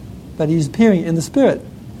 but he's appearing in the Spirit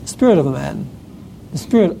of a man, the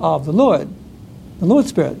Spirit of the Lord's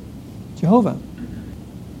Spirit, Jehovah.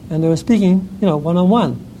 And they were speaking,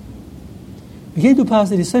 one-on-one. It came to pass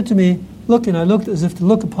that he said to me, Look, and I looked as if to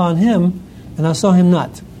look upon him, and I saw him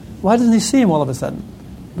not. Why doesn't he see him all of a sudden?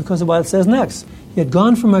 because of what it says next. He had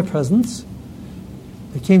gone from my presence.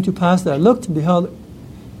 It came to pass that I looked and beheld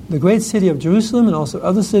the great city of Jerusalem and also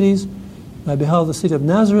other cities. And I beheld the city of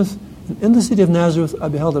Nazareth, and in the city of Nazareth I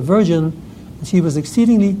beheld a virgin, and she was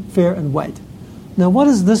exceedingly fair and white. Now what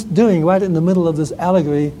is this doing right in the middle of this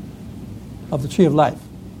allegory of the tree of life?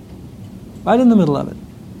 Right in the middle of it.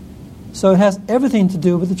 So it has everything to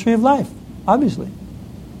do with the tree of life, obviously.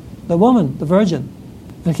 The woman, the virgin.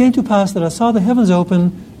 And it came to pass that I saw the heavens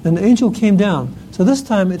open, and the angel came down. So this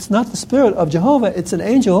time it's not the Spirit of Jehovah, it's an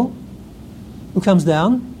angel who comes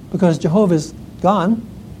down, because Jehovah is gone.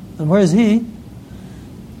 And where is he?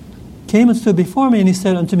 Came and stood before me, and he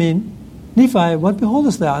said unto me, Nephi, what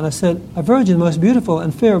beholdest thou? And I said, a virgin most beautiful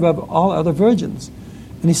and fair above all other virgins.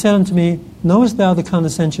 And he said unto me, knowest thou the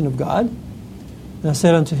condescension of God? And I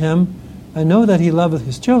said unto him, I know that he loveth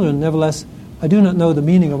his children, nevertheless I do not know the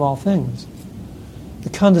meaning of all things. The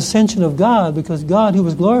condescension of God, because God who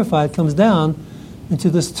was glorified comes down into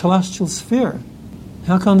this celestial sphere.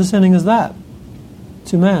 How condescending is that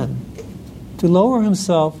to man? To lower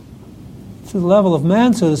himself to the level of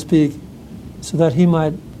man, so to speak, so that he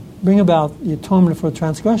might bring about the atonement for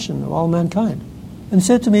transgression of all mankind. And he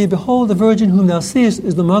said to me, behold, the virgin whom thou seest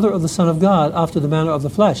is the mother of the Son of God after the manner of the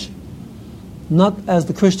flesh. Not as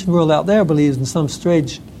the Christian world out there believes in some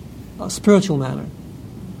strange spiritual manner.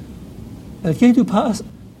 And it came to pass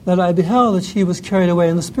that I beheld that she was carried away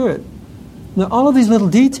in the Spirit. Now all of these little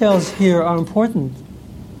details here are important.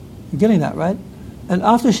 You're getting that, right? And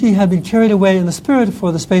after she had been carried away in the Spirit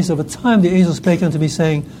for the space of a time, the angel spake unto me,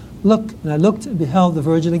 saying, look, and I looked and beheld the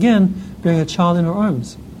virgin again, bearing a child in her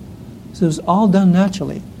arms. So it was all done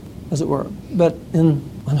naturally, as it were, but on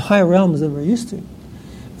higher realms than we're used to.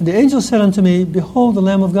 And the angel said unto me, behold the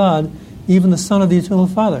Lamb of God, even the Son of the Eternal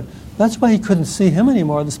Father. That's why he couldn't see him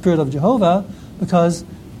anymore, the Spirit of Jehovah, because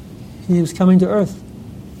he was coming to earth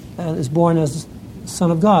and is born as the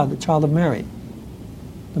Son of God, the child of Mary,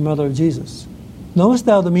 the mother of Jesus. Knowest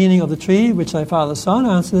thou the meaning of the tree which thy father saw? And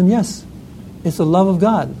I answered him, yes. It's the love of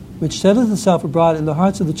God, which setteth itself abroad in the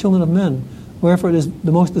hearts of the children of men, wherefore it is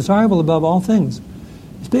the most desirable above all things.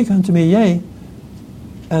 He spake unto me, yea,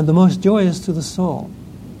 and the most joyous to the soul.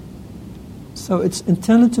 So it's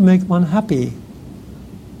intended to make one happy,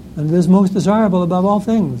 and it is most desirable above all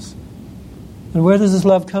things. And where does this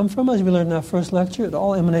love come from? As we learned in our first lecture, it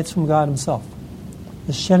all emanates from God himself.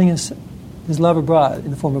 It's shedding his love abroad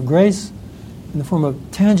in the form of grace, in the form of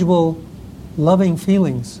tangible, loving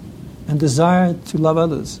feelings and desire to love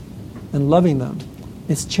others and loving them.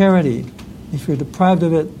 It's charity. If you're deprived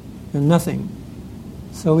of it, you're nothing.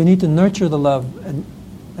 So we need to nurture the love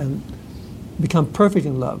and become perfect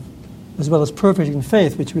in love, as well as perfect in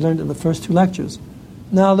faith, which we learned in the first two lectures.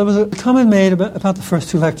 Now, there was a comment made about the first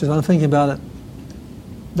two lectures, I'm thinking about it,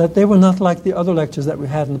 that they were not like the other lectures that we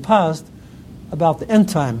had in the past about the end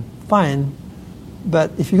time. Fine.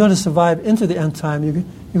 But if you're going to survive into the end time, you're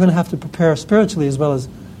going to have to prepare spiritually as well as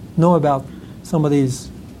know about some of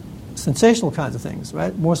these sensational kinds of things,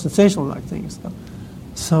 right? More sensational-like things.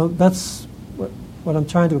 So that's what I'm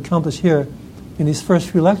trying to accomplish here in these first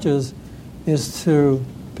few lectures, is to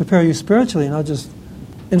prepare you spiritually, not just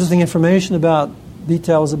interesting information about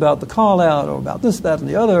details about the call-out or about this, that, and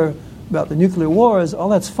the other, about the nuclear wars. All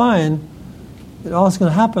that's fine. It all is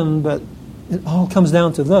going to happen, but it all comes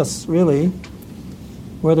down to this, really,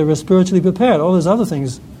 whether we're spiritually prepared. All those other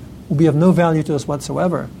things will be of no value to us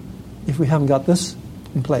whatsoever if we haven't got this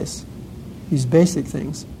in place, these basic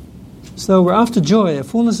things. So we're after joy, a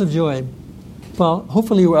fullness of joy. Well,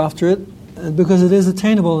 hopefully we're after it, because it is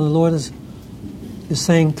attainable, and the Lord is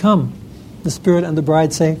saying, come. The Spirit and the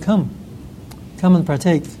bride say, come. Come and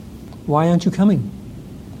partake. Why aren't you coming?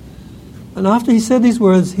 And after he said these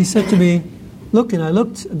words, he said to me, look, and I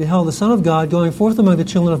looked and beheld the Son of God going forth among the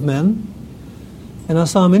children of men. And I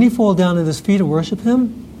saw many fall down at his feet and worship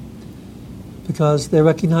him, because they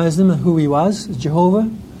recognized him and who he was, as Jehovah.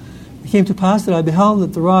 It came to pass that I beheld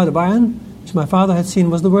that the rod of iron, which my father had seen,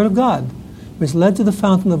 was the word of God, which led to the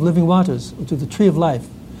fountain of living waters, or to the tree of life,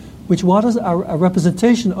 which waters are a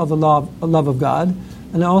representation of the love of God.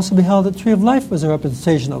 And I also beheld that the tree of life was a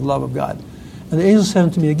representation of the love of God. And the angel said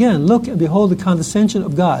unto me again, look and behold the condescension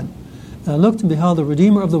of God. And I looked and beheld the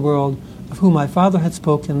Redeemer of the world, of whom my father had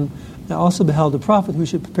spoken. And I also beheld the prophet who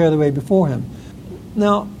should prepare the way before him.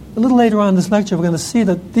 Now, a little later on in this lecture, we're going to see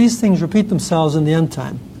that these things repeat themselves in the end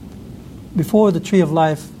time. Before the tree of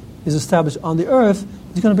life is established on the earth,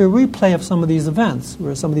 there's going to be a replay of some of these events,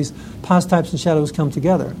 where some of these past types and shadows come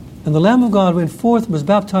together. And the Lamb of God went forth and was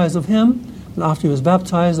baptized of him. And after he was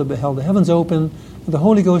baptized, I beheld the heavens open, and the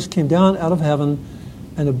Holy Ghost came down out of heaven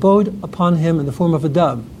and abode upon him in the form of a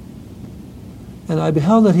dove. And I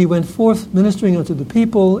beheld that he went forth ministering unto the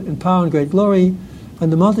people in power and great glory,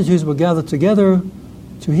 and the multitudes were gathered together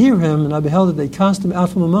to hear him, and I beheld that they cast him out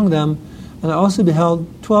from among them, and I also beheld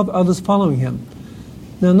 12 others following him.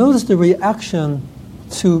 Now notice the reaction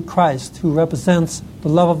to Christ, who represents the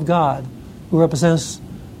love of God, who represents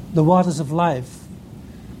the waters of life.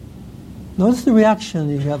 Notice the reaction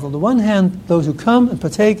you have. On the one hand, those who come and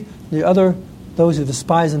partake, on the other, those who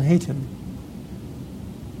despise and hate him.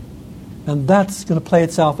 And that's going to play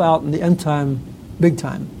itself out in the end time, big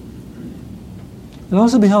time. And I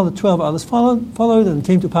also beheld the 12 others followed, and it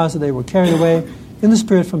came to pass that they were carried away in the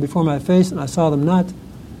Spirit from before my face, and I saw them not.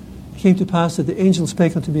 It came to pass that the angel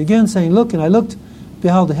spake unto me again, saying, Look, and I looked,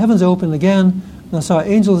 beheld the heavens opened again, and I saw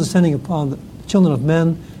angels ascending upon the children of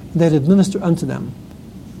men, and they did minister unto them.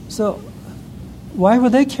 So, why were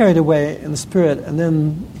they carried away in the Spirit, and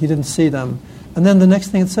then he didn't see them? And then the next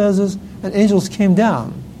thing it says is, and angels came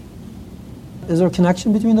down. Is there a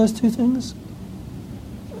connection between those two things?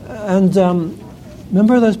 And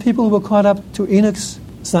remember those people who were caught up to Enoch's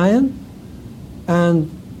Zion? And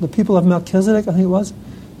the people of Melchizedek, I think it was?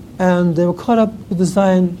 And they were caught up with the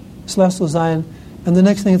Zion, celestial Zion, and the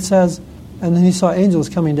next thing it says, and then he saw angels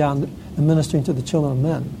coming down and ministering to the children of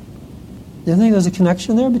men. Do you think there's a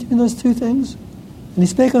connection there between those two things? And he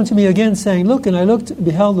spake unto me again, saying, Look, and I looked, and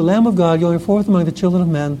beheld the Lamb of God going forth among the children of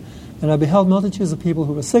men, and I beheld multitudes of people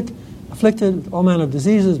who were sick, afflicted with all manner of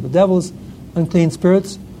diseases, with devils, unclean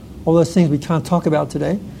spirits, all those things we can't talk about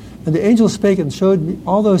today. And the angel spake and showed me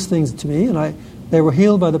all those things to me, and they were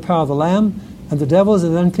healed by the power of the Lamb, and the devils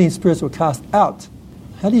and the unclean spirits were cast out.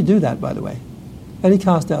 How do you do that, by the way? How do you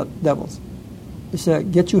cast out devils? You say,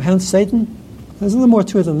 Get you hence, Satan? There's a little more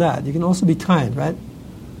to it than that. You can also be kind, right?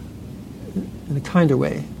 In a kinder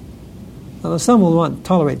way. Now, some will want to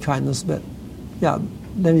tolerate kindness, but yeah,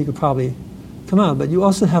 then you could probably come out. But you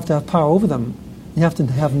also have to have power over them. You have to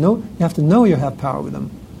know you have power over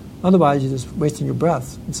them. Otherwise, you're just wasting your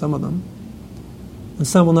breath in some of them. And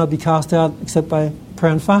some will not be cast out except by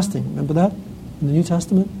prayer and fasting. Remember that in the New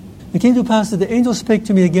Testament? It came to pass that the angel spake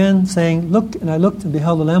to me again, saying, Look, and I looked and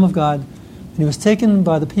beheld the Lamb of God, and he was taken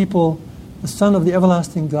by the people, the Son of the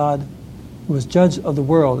everlasting God, who was judge of the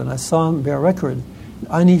world. And I saw him bear record. And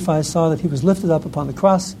I, Nephi, saw that he was lifted up upon the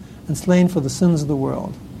cross and slain for the sins of the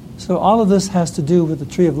world. So all of this has to do with the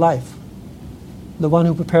tree of life, the one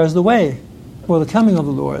who prepares the way for the coming of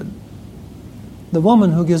the Lord, the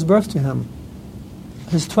woman who gives birth to him,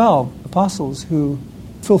 his 12 apostles who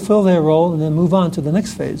fulfill their role and then move on to the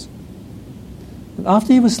next phase. And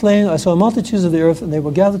after he was slain, I saw multitudes of the earth, and they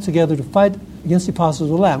were gathered together to fight against the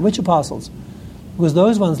apostles of the Lamb. Which apostles? Because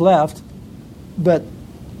those ones left, but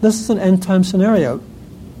this is an end-time scenario.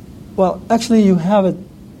 Well, actually you have it,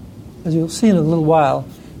 as you'll see in a little while,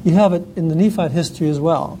 you have it in the Nephite history as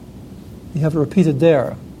well. You have it repeated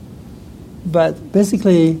there. But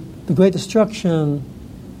basically, the great destruction,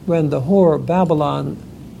 when the whore Babylon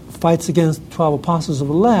fights against the 12 apostles of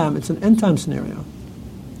the Lamb, it's an end-time scenario.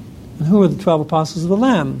 And who are the 12 apostles of the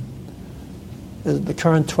Lamb? Is it the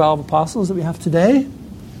current 12 apostles that we have today?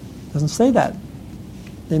 It doesn't say that.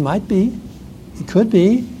 They might be. It could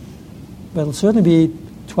be. But it'll certainly be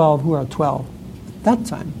 12 who are 12 at that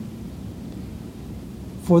time.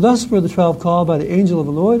 For thus were the 12 called by the angel of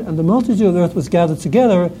the Lord, and the multitude of the earth was gathered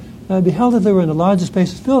together, and I beheld that they were in a large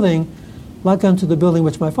spacious building, like unto the building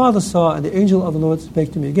which my father saw, and the angel of the Lord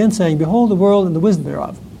spake to me again, saying, Behold the world and the wisdom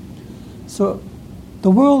thereof. So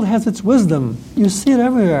the world has its wisdom. You see it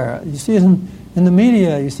everywhere. You see it in the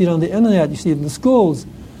media, you see it on the internet, you see it in the schools,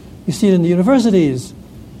 you see it in the universities.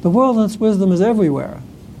 The world and its wisdom is everywhere,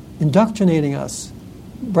 indoctrinating us,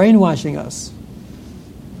 brainwashing us.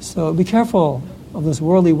 So be careful of this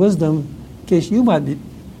worldly wisdom, in case you might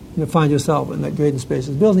find yourself in that great and spacious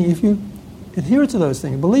building if you adhere to those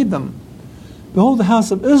things, believe them. Behold the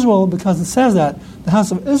house of Israel, because it says that, the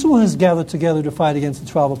house of Israel has gathered together to fight against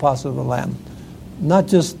the 12 apostles of the Lamb. Not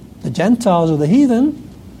just the Gentiles or the heathen,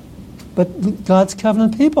 but God's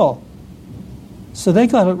covenant people. So they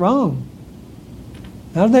got it wrong.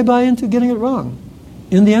 How did they buy into getting it wrong?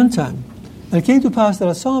 In the end time. And it came to pass that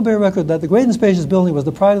I saw and bear record that the great and spacious building was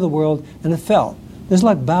the pride of the world, and it fell. This is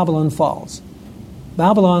like Babylon falls.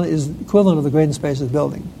 Babylon is the equivalent of the great and spacious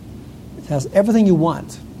building. It has everything you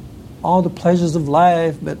want. All the pleasures of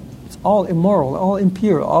life, but it's all immoral, all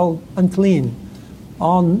impure, all unclean,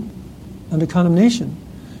 all under condemnation.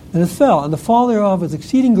 And it fell, and the fall thereof was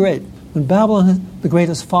exceeding great. When Babylon the great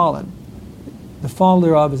has fallen, the fall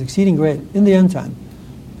thereof is exceeding great in the end time,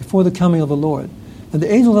 before the coming of the Lord. And the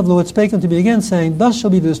angel of the Lord spake unto me again, saying, Thus shall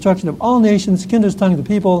be the destruction of all nations, kindreds, tongues, and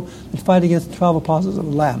people that fight against the 12 apostles of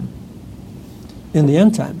the Lamb in the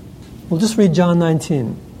end time. We'll just read John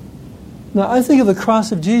 19. Now, I think of the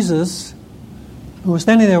cross of Jesus. Who was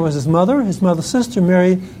standing there was his mother's sister,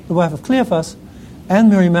 Mary, the wife of Cleophas, and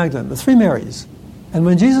Mary Magdalene, the three Marys. And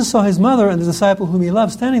when Jesus saw his mother and the disciple whom he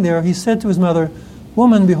loved standing there, he said to his mother,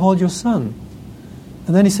 "Woman, behold your son."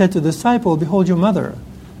 And then he said to the disciple, "Behold your mother."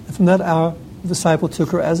 And from that hour, the disciple took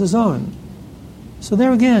her as his own. So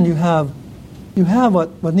there again, you have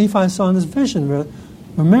what Nephi saw in his vision, where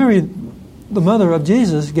Mary, the mother of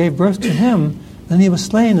Jesus, gave birth to him, and he was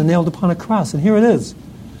slain and nailed upon a cross. And here it is.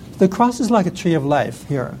 The cross is like a tree of life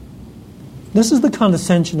here. This is the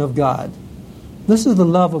condescension of God. This is the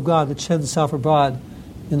love of God that sheds itself abroad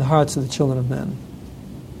in the hearts of the children of men.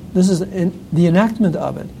 This is the enactment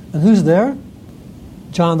of it. And who's there?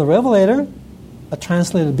 John the Revelator, a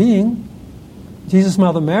translated being. Jesus'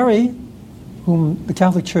 mother Mary, whom the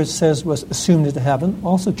Catholic Church says was assumed into heaven,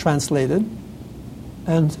 also translated.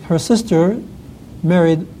 And her sister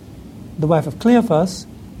married the wife of Cleophas,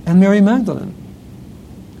 and Mary Magdalene.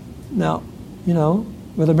 Now,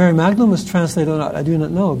 whether Mary Magdalene was translated or not, I do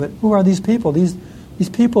not know. But who are these people? These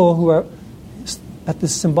people who are at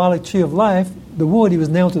this symbolic tree of life. The wood, he was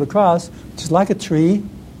nailed to the cross, which is like a tree.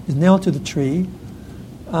 He's nailed to the tree.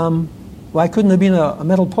 Why couldn't it have been a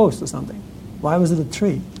metal post or something? Why was it a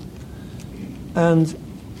tree? And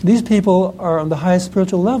these people are on the highest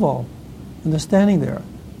spiritual level, and they're standing there.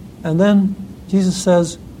 And then Jesus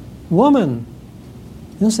says, "Woman,"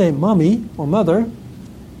 he didn't say mommy or mother.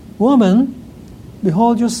 "Woman,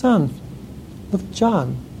 behold your son." Look at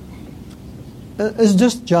John. Is it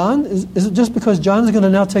just John? Is it just because John is going to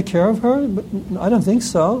now take care of her? But I don't think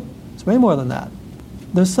so. It's way more than that.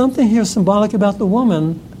 There's something here symbolic about the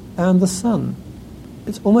woman and the son.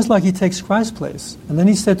 It's almost like he takes Christ's place. And then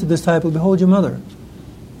he said to the disciple, "Behold your mother."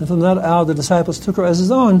 And from that hour, the disciples took her as his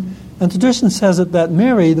own. And tradition says that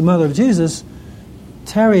Mary, the mother of Jesus,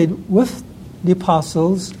 tarried with the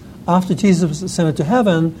apostles after Jesus was ascended to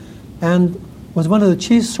heaven, and was one of the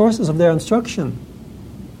chief sources of their instruction,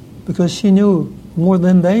 because she knew more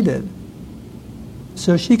than they did.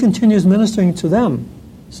 So she continues ministering to them.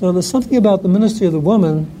 So there's something about the ministry of the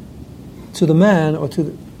woman to the man,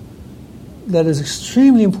 that is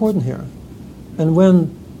extremely important here. And when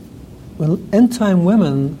end-time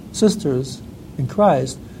women, sisters in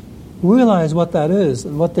Christ, realize what that is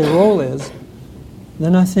and what their role is,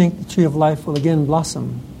 then I think the tree of life will again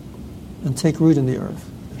blossom and take root in the earth.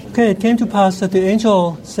 Okay, it came to pass that the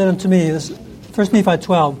angel said unto me, this is 1 Nephi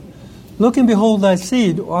 12, "Look and behold thy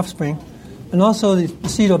seed, or offspring, and also the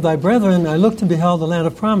seed of thy brethren. I looked and beheld the land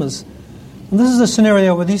of promise." And this is a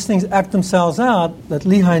scenario where these things act themselves out, that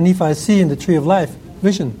Lehi and Nephi see in the tree of life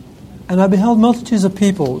vision. "And I beheld multitudes of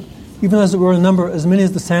people, even as it were in number as many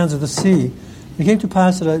as the sands of the sea. It came to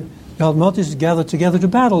pass that I beheld multitudes gathered together to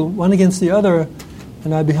battle, one against the other.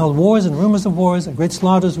 And I beheld wars and rumors of wars, and great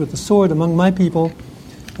slaughters with the sword among my people.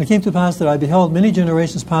 And it came to pass that I beheld many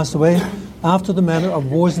generations pass away after the manner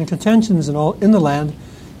of wars and contentions in the land.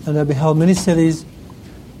 And I beheld many cities,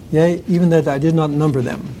 yea, even that I did not number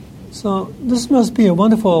them." So this must be a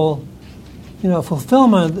wonderful,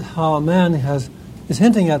 fulfillment, how a man is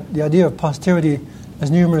hinting at the idea of posterity as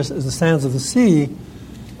numerous as the sands of the sea,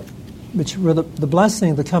 which were the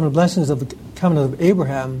blessing, the covenant blessings of the covenant of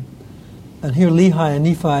Abraham. And here Lehi and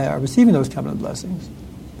Nephi are receiving those covenant blessings.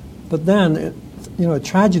 But then, a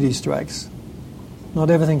tragedy strikes. Not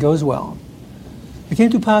everything goes well. "It came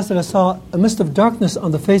to pass that I saw a mist of darkness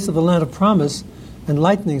on the face of the land of promise, and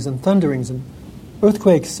lightnings and thunderings and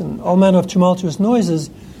earthquakes and all manner of tumultuous noises.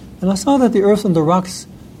 And I saw that the earth and the rocks,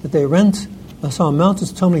 that they rent. I saw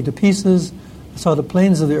mountains tumbling to pieces. I saw the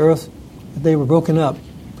plains of the earth, that they were broken up.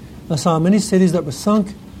 I saw many cities that were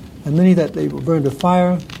sunk, and many that they were burned with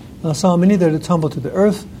fire. And I saw many that had tumbled to the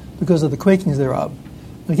earth because of the quakings thereof.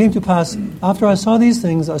 And it came to pass, after I saw these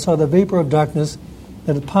things, I saw the vapor of darkness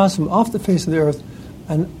that had passed from off the face of the earth,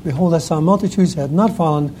 and behold, I saw multitudes that had not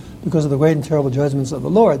fallen because of the great and terrible judgments of the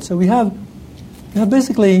Lord." So we have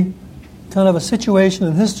basically kind of a situation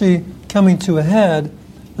in history coming to a head,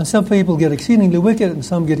 and some people get exceedingly wicked and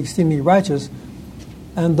some get exceedingly righteous.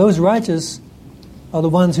 And those righteous are the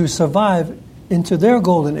ones who survive into their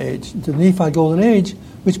golden age, into the Nephite golden age,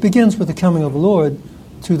 which begins with the coming of the Lord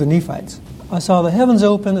to the Nephites. "I saw the heavens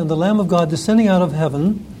open and the Lamb of God descending out of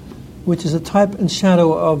heaven," which is a type and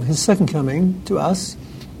shadow of his second coming to us,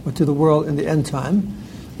 or to the world in the end time.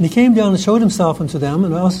 "And he came down and showed himself unto them,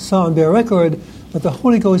 and I also saw and bear record that the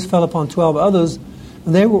Holy Ghost fell upon 12 others,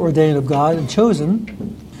 and they were ordained of God and chosen.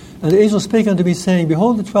 And the angel spake unto me, saying,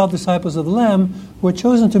 Behold the 12 disciples of the Lamb, who are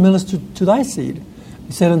chosen to minister to thy seed.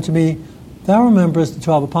 He said unto me, Thou rememberest the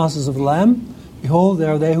 12 apostles of the Lamb. Behold, they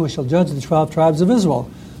are they who shall judge the 12 tribes of Israel.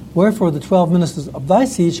 Wherefore the 12 ministers of thy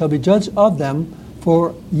seed shall be judged of them,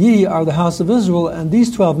 for ye are the house of Israel, and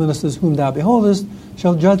these 12 ministers whom thou beholdest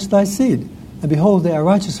shall judge thy seed. And behold, they are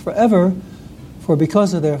righteous forever, for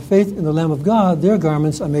because of their faith in the Lamb of God, their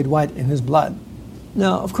garments are made white in his blood.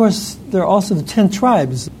 Now, of course, there are also the 10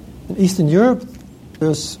 tribes. In Eastern Europe,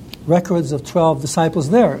 there's records of 12 disciples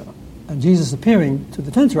there, and Jesus appearing to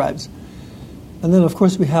the 10 tribes. And then, of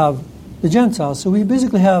course, we have the Gentiles. So we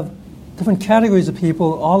basically have different categories of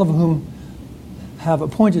people, all of whom have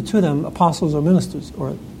appointed to them apostles or ministers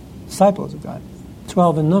or disciples of God,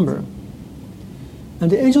 12 in number.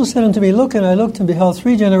 And the angel said unto me, Look, and I looked and beheld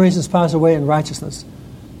 3 generations pass away in righteousness.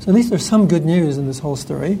 So at least there's some good news in this whole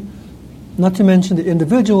story. Not to mention the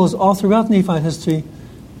individuals all throughout Nephite history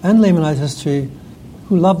and Lamanite history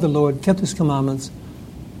who loved the Lord, kept his commandments,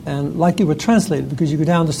 and likely were translated, because you go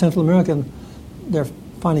down to Central America and they're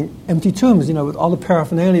finding empty tombs, with all the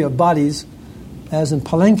paraphernalia of bodies, as in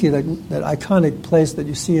Palenque, that iconic place that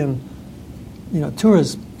you see in,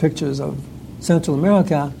 tourist pictures of Central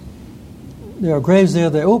America. There are graves there,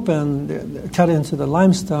 they're open, they're cut into the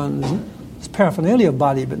limestone. There's paraphernalia of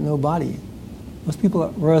body, but no body. Most people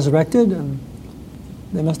were resurrected, and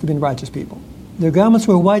they must have been righteous people. Their garments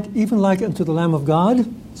were white, even like unto the Lamb of God.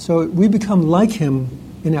 So we become like him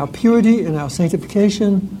in our purity, in our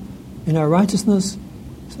sanctification, in our righteousness,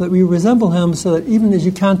 so that we resemble him, so that even as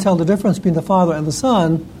you can't tell the difference between the Father and the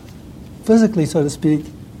Son, physically, so to speak,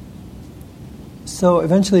 so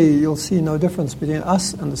eventually you'll see no difference between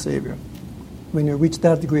us and the Savior when you reach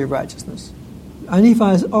that degree of righteousness. And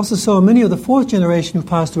Nephi also saw many of the 4th generation who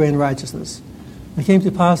passed away in righteousness. It came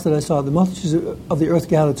to pass that I saw the multitudes of the earth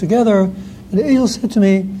gathered together, and the angel said to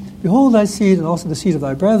me, Behold thy seed, and also the seed of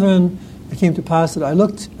thy brethren. It came to pass that I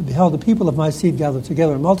looked and beheld the people of my seed gathered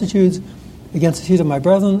together in multitudes against the seed of my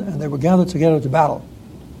brethren, and they were gathered together to battle.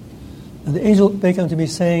 And the angel spake unto me,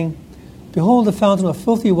 saying, Behold the fountain of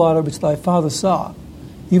filthy water which thy father saw,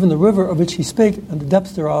 even the river of which he spake, and the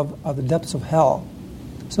depths thereof are the depths of hell.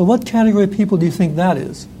 So what category of people do you think that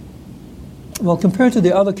is? Well, compared to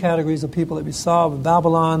the other categories of people that we saw with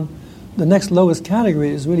Babylon, the next lowest category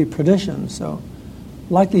is really perdition. So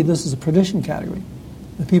likely this is a perdition category.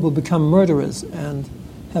 The people become murderers and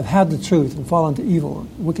have had the truth and fall into evil,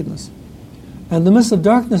 wickedness. And the mists of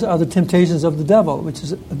darkness are the temptations of the devil, which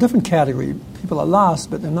is a different category. People are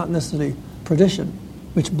lost, but they're not necessarily perdition,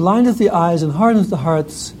 which blindeth the eyes and hardens the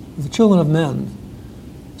hearts of the children of men.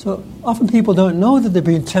 So often people don't know that they're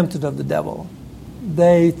being tempted of the devil.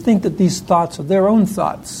 They think that these thoughts are their own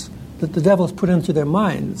thoughts, that the devil has put into their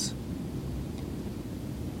minds.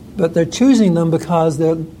 But they're choosing them because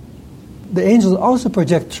the angels also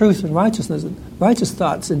project truth and righteousness, righteous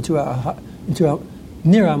thoughts into our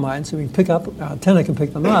near our minds, so we can pick up, our antenna can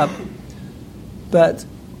pick them up. But,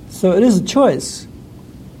 so it is a choice.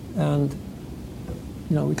 And,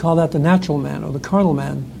 we call that the natural man or the carnal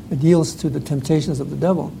man. It yields to the temptations of the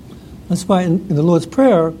devil. That's why in the Lord's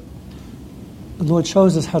Prayer, the Lord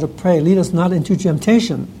shows us how to pray. Lead us not into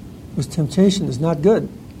temptation, because temptation is not good,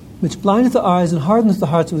 which blindeth the eyes and hardens the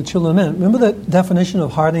hearts of the children of men. Remember the definition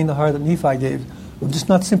of hardening the heart that Nephi gave? Of just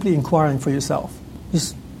not simply inquiring for yourself.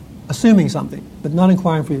 Just assuming something, but not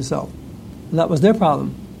inquiring for yourself. And that was their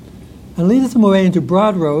problem. And leadeth them away into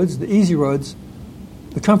broad roads, the easy roads,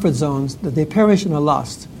 the comfort zones, that they perish and are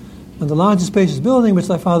lost. And the large and spacious building which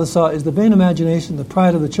thy father saw is the vain imagination, the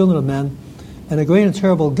pride of the children of men, and a great and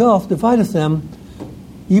terrible gulf divideth them,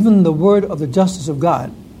 even the word of the justice of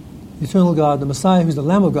God, the eternal God, the Messiah, who is the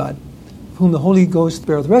Lamb of God, of whom the Holy Ghost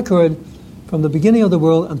beareth record from the beginning of the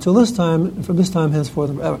world until this time, and from this time henceforth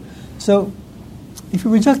and forever. So, if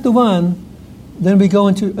we reject the one, then we go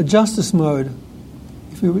into a justice mode.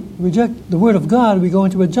 If we reject the Word of God, we go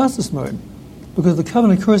into a justice mode, because the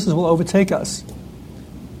covenant curses will overtake us.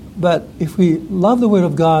 But if we love the Word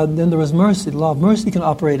of God, then there is mercy. The law of mercy can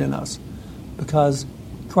operate in us, because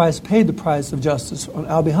Christ paid the price of justice on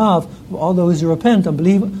our behalf of all those who repent and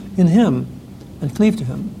believe in Him and cleave to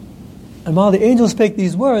Him. And while the angel spake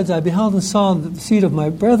these words, I beheld and saw that the seed of my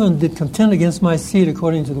brethren did contend against my seed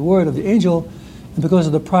according to the word of the angel, and because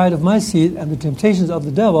of the pride of my seed and the temptations of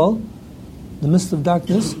the devil, the midst of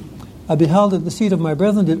darkness, I beheld that the seed of my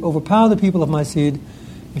brethren did overpower the people of my seed.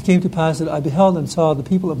 It came to pass that I beheld and saw the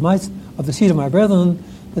people of the seed of my brethren,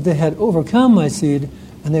 that they had overcome my seed,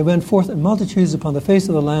 and they went forth in multitudes upon the face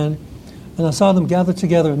of the land. And I saw them gathered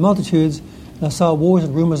together in multitudes, and I saw wars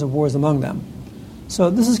and rumors of wars among them. So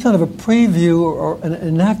this is kind of a preview or an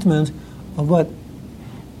enactment of what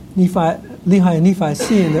Lehi and Nephi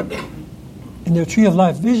see in their Tree of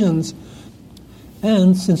Life visions.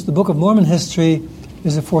 And since the Book of Mormon history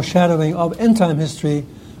is a foreshadowing of end-time history,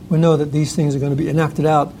 we know that these things are going to be enacted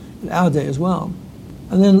out in our day as well.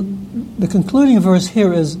 And then the concluding verse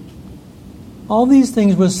here is, all these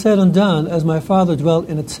things were said and done as my father dwelt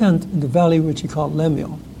in a tent in the valley which he called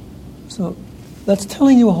Lemuel. So that's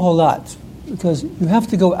telling you a whole lot, because you have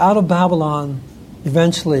to go out of Babylon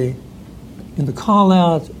eventually in the call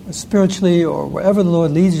out, spiritually, or wherever the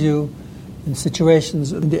Lord leads you in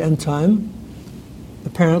situations in the end time.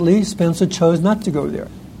 Apparently, Spencer chose not to go there.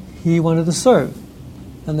 He wanted to serve.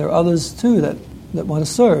 And there are others, too, that want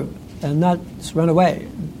to serve and not just run away.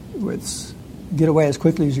 It's get away as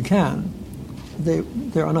quickly as you can.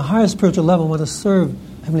 They're on a higher spiritual level and want to serve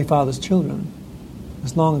Heavenly Father's children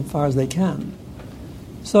as long and far as they can.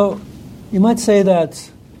 So you might say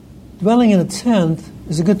that dwelling in a tent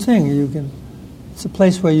is a good thing. It's a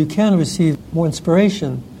place where you can receive more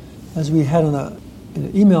inspiration. As we had in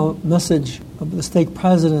an email message of the stake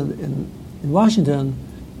president in Washington,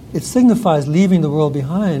 it signifies leaving the world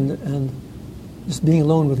behind and just being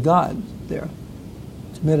alone with God there,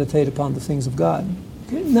 to meditate upon the things of God.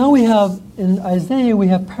 Okay, now we have, in Isaiah, we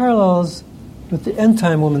have parallels with the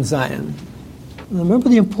end-time woman Zion. And remember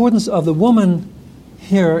the importance of the woman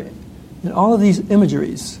here in all of these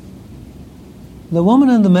imageries. The woman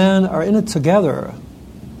and the man are in it together.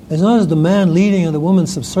 As long as the man leading and the woman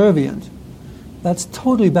subservient, that's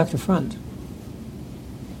totally back to front.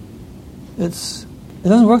 It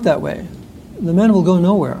doesn't work that way. The man will go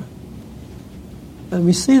nowhere. And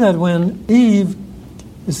we see that when Eve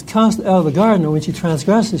is cast out of the garden, or when she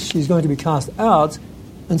transgresses, she's going to be cast out.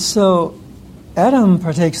 And so Adam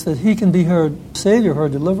partakes that he can be her savior, her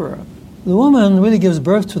deliverer. The woman really gives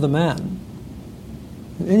birth to the man.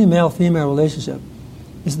 In any male-female relationship,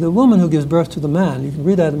 it's the woman who gives birth to the man. You can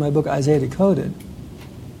read that in my book, Isaiah Decoded.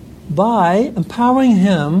 By empowering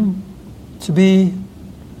him to be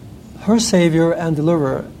her savior and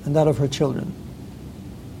deliverer, and that of her children.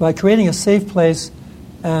 By creating a safe place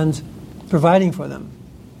and providing for them,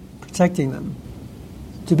 protecting them.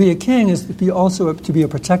 To be a king is to be a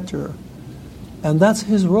protector. And that's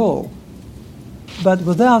his role. But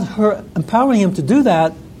without her empowering him to do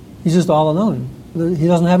that, he's just all alone. He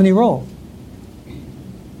doesn't have any role.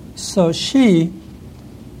 So she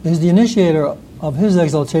is the initiator of his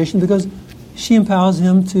exaltation because she empowers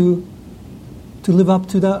him to live up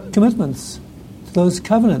to the commitments, to those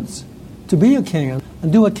covenants, to be a king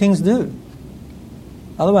and do what kings do.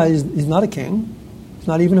 Otherwise, he's not a king. He's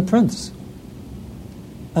not even a prince.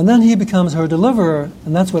 And then he becomes her deliverer,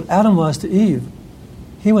 and that's what Adam was to Eve.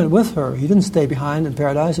 He went with her. He didn't stay behind in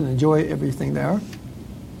paradise and enjoy everything there.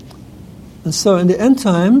 And so in the end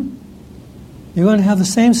time, you're going to have the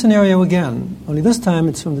same scenario again, only this time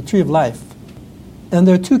it's from the tree of life. And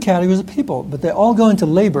there are two categories of people, but they all go into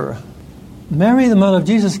labor. Mary, the mother of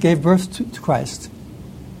Jesus, gave birth to Christ.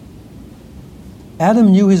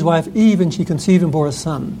 Adam knew his wife Eve, and she conceived and bore a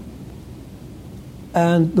son.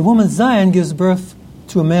 And the woman Zion gives birth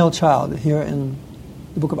to a male child here in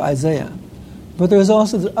the book of Isaiah. But there is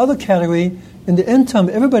also the other category. In the end time,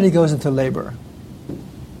 everybody goes into labor.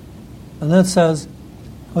 And then it says,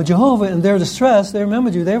 oh, Jehovah, in their distress, they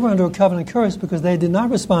remembered you. They were under a covenant curse because they did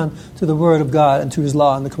not respond to the word of God and to his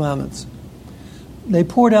law and the commandments. They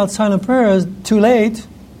poured out silent prayers too late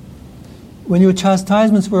when your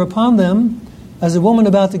chastisements were upon them. As a woman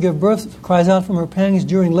about to give birth cries out from her pangs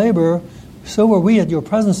during labor, so were we at your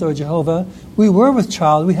presence, O Jehovah. We were with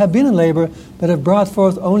child, we have been in labor, but have brought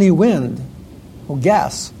forth only wind, or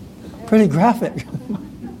gas. Pretty graphic.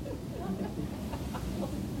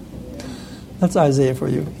 That's Isaiah for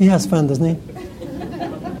you. He has fun, doesn't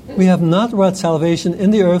he? We have not wrought salvation in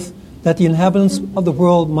the earth that the inhabitants of the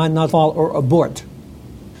world might not fall or abort.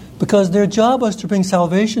 Because their job was to bring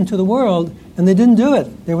salvation to the world, and they didn't do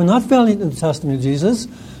it. They were not valiant in the testament of Jesus,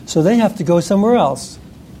 so they have to go somewhere else.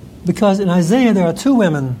 Because in Isaiah there are two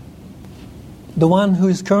women. The one who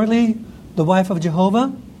is currently the wife of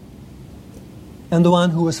Jehovah, and the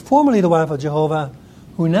one who was formerly the wife of Jehovah,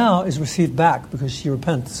 who now is received back because she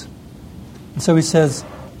repents. And so he says,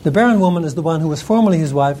 the barren woman is the one who was formerly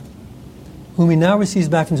his wife, whom he now receives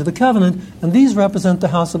back into the covenant, and these represent the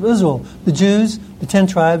house of Israel, the Jews, the 10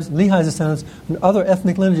 tribes, Lehi's descendants, and other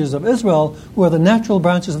ethnic lineages of Israel, who are the natural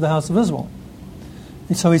branches of the house of Israel.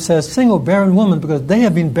 And so he says, sing, O barren woman, because they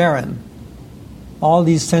have been barren all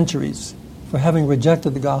these centuries for having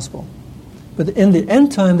rejected the gospel. But in the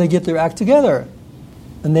end time, they get their act together,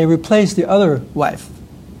 and they replace the other wife,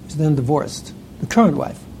 who's then divorced, the current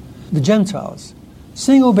wife, the Gentiles.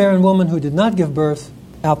 Sing, O barren woman who did not give birth,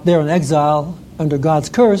 out there in exile, under God's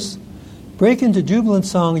curse, break into jubilant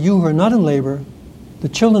song, you who are not in labor. The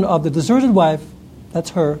children of the deserted wife,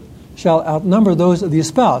 that's her, shall outnumber those of the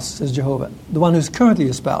espoused, says Jehovah, the one who's currently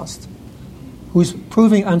espoused. who's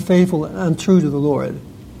proving unfaithful and untrue to the Lord,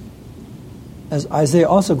 as Isaiah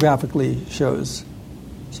also graphically shows.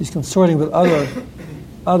 She's consorting with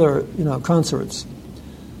other consorts.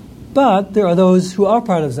 But there are those who are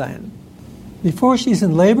part of Zion. Before she's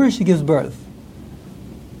in labor, she gives birth.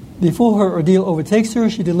 Before her ordeal overtakes her,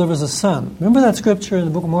 she delivers a son. Remember that scripture in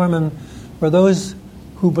the Book of Mormon where those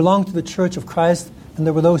who belong to the Church of Christ, and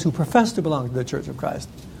there were those who professed to belong to the Church of Christ,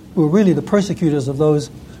 who were really the persecutors of those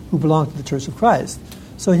who belong to the Church of Christ.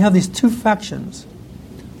 So you have these two factions.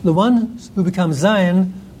 The ones who become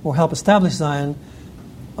Zion, or help establish Zion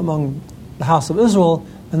among the house of Israel,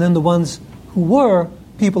 and then the ones who were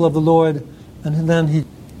people of the Lord, and then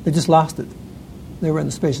they just lost it. They were in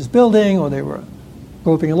the spacious building, or they were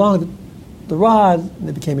groping along the rod, and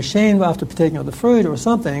they became ashamed after partaking of the fruit or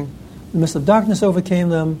something. The mist of darkness overcame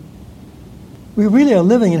them. We really are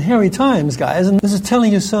living in hairy times, guys, and this is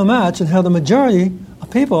telling you so much, and how the majority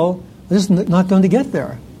of people are just not going to get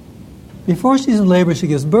there. Before she's in labor, she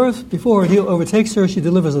gives birth. Before her ordeal overtakes her, she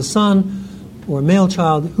delivers a son or a male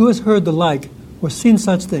child. Who has heard the like or seen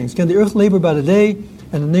such things? Can the earth labor by the day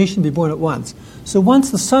and the nation be born at once? So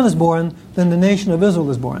once the son is born, then the nation of Israel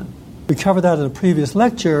is born. We covered that in a previous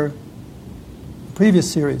lecture,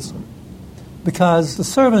 previous series. Because the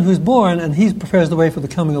servant who's born, and he prepares the way for the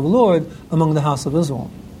coming of the Lord among the house of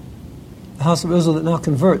Israel. The house of Israel that now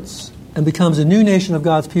converts and becomes a new nation of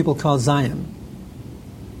God's people called Zion.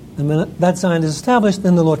 And when that Zion is established,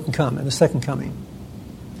 then the Lord can come in the second coming.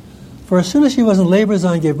 For as soon as she was in labor,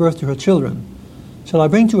 Zion gave birth to her children. Shall I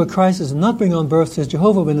bring to a crisis and not bring on birth, says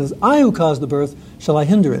Jehovah, when it is I who caused the birth, shall I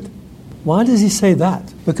hinder it? Why does he say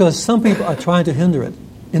that? Because some people are trying to hinder it.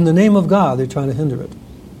 In the name of God, they're trying to hinder it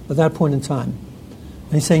at that point in time.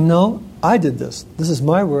 And he's saying, no, I did this. This is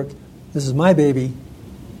my work. This is my baby.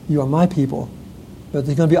 You are my people. But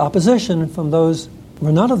there's going to be opposition from those who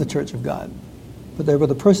are not of the church of God, but they were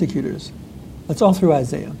the persecutors. That's all through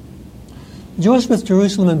Isaiah. Rejoice with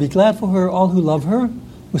Jerusalem and be glad for her, all who love her,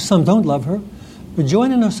 who some don't love her.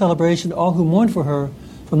 Rejoice in her celebration, all who mourn for her.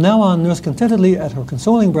 From now on, nurse contentedly at her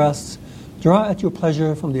consoling breasts. Draw at your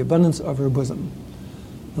pleasure from the abundance of her bosom.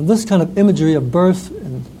 And this kind of imagery of birth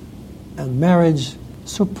and marriage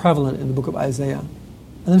is so prevalent in the book of Isaiah.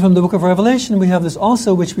 And then from the book of Revelation, we have this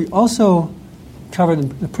also, which we also covered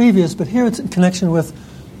in the previous, but here it's in connection with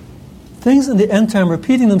things in the end time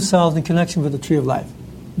repeating themselves in connection with the tree of life.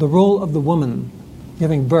 The role of the woman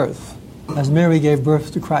giving birth, as Mary gave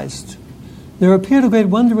birth to Christ. There appeared a great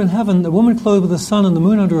wonder in heaven, a woman clothed with the sun and the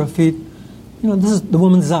moon under her feet. This is the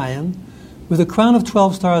woman Zion, with a crown of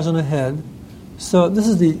 12 stars on her head. So this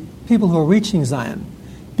is the people who are reaching Zion.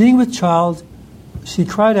 Being with child, she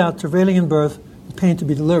cried out, travailing in birth, and pain to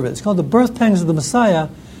be delivered. It's called the birth pangs of the Messiah.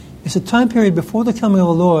 It's a time period before the coming of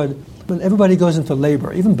the Lord when everybody goes into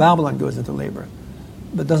labor. Even Babylon goes into labor,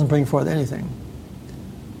 but doesn't bring forth anything.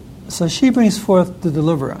 So she brings forth the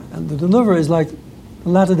deliverer. And the deliverer is like the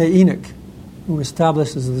latter-day Enoch, who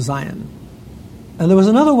establishes the Zion. And there was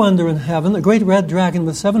another wonder in heaven, a great red dragon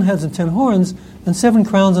with 7 heads and 10 horns and 7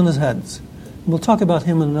 crowns on his heads. And we'll talk about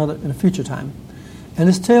him in a future time. And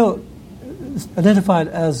his tail is identified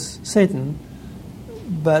as Satan,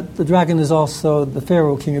 but the dragon is also the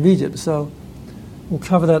Pharaoh, king of Egypt. So we'll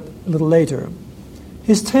cover that a little later.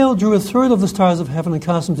 His tail drew a third of the stars of heaven and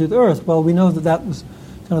cast them to the earth. Well, we know that was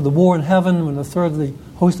kind of the war in heaven when a third of the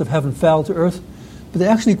host of heaven fell to earth. But they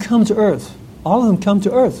actually come to earth. All of them come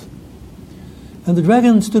to earth. And the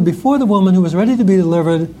dragon stood before the woman who was ready to be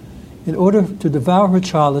delivered in order to devour her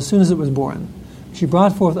child as soon as it was born. She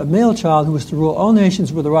brought forth a male child who was to rule all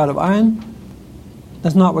nations with a rod of iron.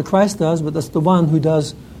 That's not what Christ does, but that's the one who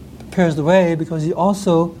prepares the way, because he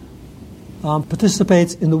also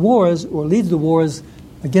participates in the wars, or leads the wars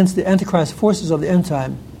against the Antichrist forces of the end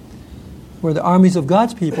time, where the armies of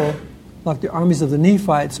God's people, like the armies of the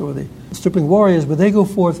Nephites or the stripling warriors, where they go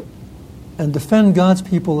forth and defend God's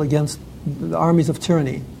people against the armies of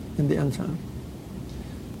tyranny in the end time.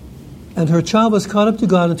 And her child was caught up to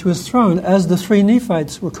God and to his throne, as the 3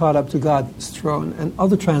 Nephites were caught up to God's throne, and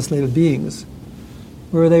other translated beings,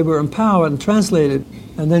 where they were empowered and translated,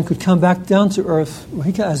 and then could come back down to earth,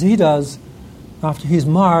 as he does. After he's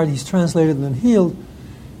marred, he's translated and then healed,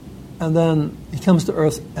 and then he comes to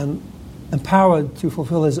earth and empowered to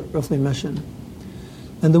fulfill his earthly mission.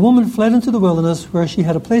 And the woman fled into the wilderness, where she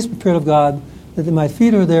had a place prepared of God, that they might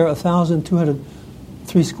feed her there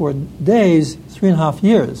 1,260 days, 3.5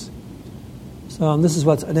 years. So this is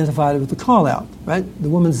what's identified with the call-out, right? The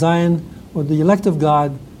woman Zion, or the elect of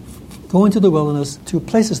God, go into the wilderness to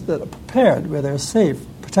places that are prepared, where they're safe,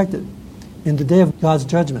 protected, in the day of God's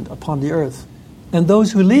judgment upon the earth. And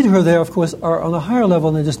those who lead her there, of course, are on a higher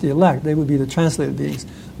level than just the elect. They would be the translated beings.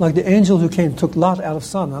 Like the angel who came took Lot out of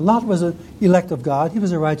Sodom. Now, Lot was an elect of God. He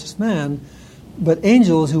was a righteous man. But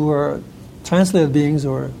angels who were translated beings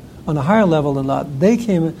or on a higher level than Lot, they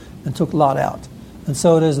came and took Lot out. And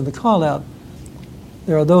so it is in the call out.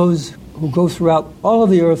 There are those who go throughout all of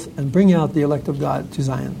the earth and bring out the elect of God to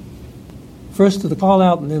Zion. First to the call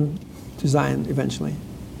out and then to Zion eventually.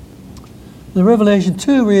 In Revelation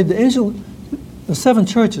 2, we read the 7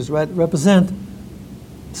 churches, right, represent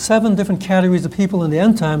 7 different categories of people in the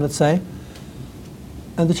end time, let's say.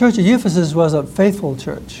 And the church of Ephesus was a faithful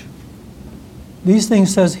church. These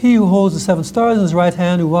things says, he who holds the 7 stars in his right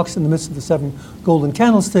hand, who walks in the midst of the 7 golden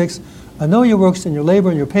candlesticks, I know your works and your labor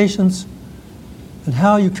and your patience, and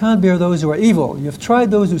how you can't bear those who are evil. You have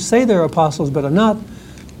tried those who say they are apostles but are not.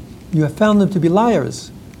 You have found them to be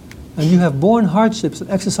liars. And you have borne hardships and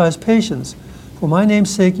exercised patience. For my name's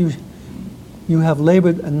sake you have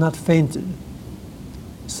labored and not fainted.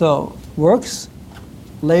 So, works,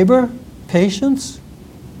 labor, patience,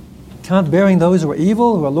 can't bearing those who are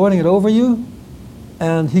evil, who are lording it over you,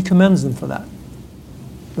 and he commends them for that.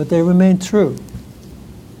 But they remain true.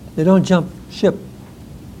 They don't jump ship.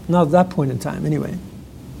 Not at that point in time, anyway.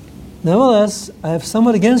 Nevertheless, I have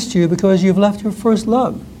somewhat against you because you have left your first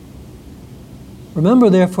love. Remember,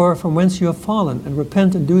 therefore, from whence you have fallen, and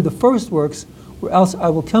repent and do the first works, or else I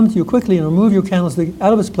will come to you quickly and remove your candlestick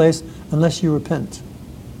out of its place unless you repent.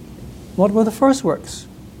 What were the first works?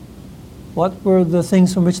 What were the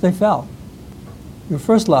things from which they fell? Your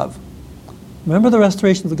first love. Remember the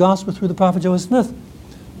restoration of the gospel through the prophet Joseph Smith.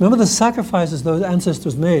 Remember the sacrifices those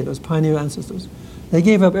ancestors made, those pioneer ancestors. They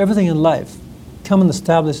gave up everything in life, come and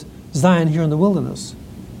establish Zion here in the wilderness.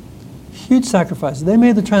 Huge sacrifices. They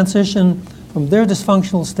made the transition from their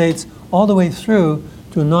dysfunctional states all the way through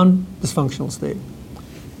to a non-dysfunctional state.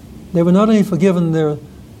 They were not only forgiven their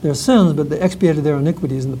sins, but they expiated their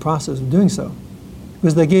iniquities in the process of doing so,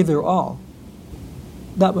 because they gave their all.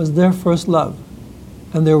 That was their first love.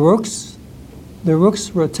 And their works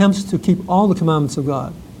were attempts to keep all the commandments of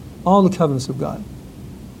God, all the covenants of God,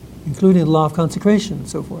 including the law of consecration and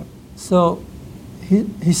so forth. So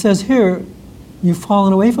he says here, you've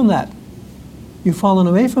fallen away from that. You've fallen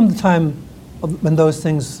away from the time when those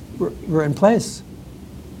things were in place.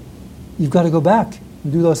 You've got to go back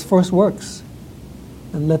and do those first works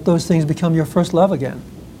and let those things become your first love again.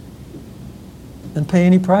 And pay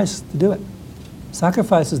any price to do it.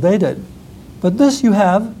 Sacrifices they did. But this you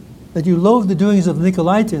have, that you loathe the doings of the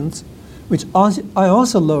Nicolaitans, which I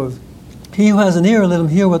also loathe. He who has an ear, let him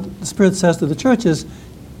hear what the Spirit says to the churches.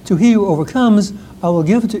 To he who overcomes, I will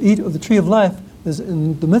give to eat of the tree of life that is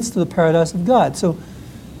in the midst of the paradise of God. So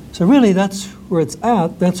really that's where it's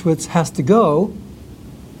at. That's where it has to go.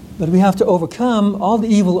 But we have to overcome all the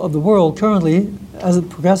evil of the world currently. As it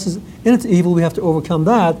progresses in its evil, we have to overcome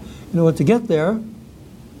that in order to get there.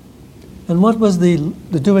 And what was the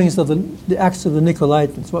doings of the acts of the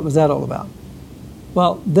Nicolaitans? What was that all about?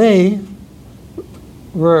 Well, they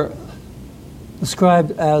were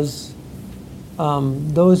described as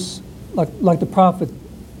those like the prophet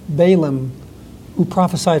Balaam, who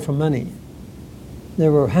prophesied for money. They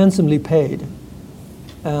were handsomely paid,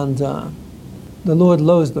 and the Lord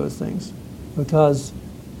loathes those things because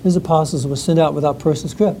his apostles were sent out without personal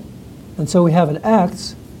script. And so we have in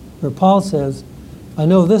Acts where Paul says, I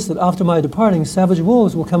know this, that after my departing, savage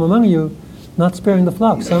wolves will come among you, not sparing the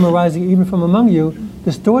flock, some arising even from among you,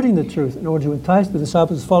 distorting the truth in order to entice the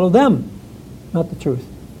disciples to follow them, not the truth.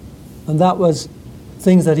 And that was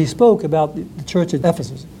things that he spoke about the church at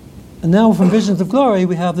Ephesus. And now from Visions of Glory,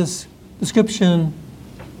 we have this description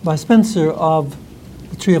by Spencer of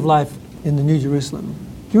the Tree of Life in the New Jerusalem.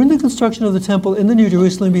 During the construction of the temple in the New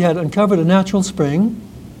Jerusalem, we had uncovered a natural spring.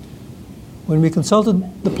 When we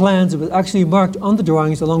consulted the plans, it was actually marked on the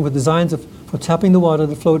drawings along with designs for tapping the water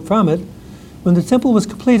that flowed from it. When the temple was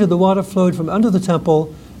completed, the water flowed from under the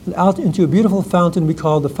temple and out into a beautiful fountain we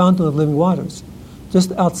called the Fountain of Living Waters,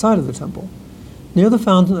 just outside of the temple. Near the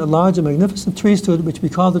fountain, a large and magnificent tree stood, which we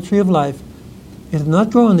called the Tree of Life. It had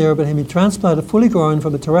not grown there, but had been transplanted fully grown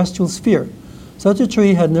from a terrestrial sphere. Such a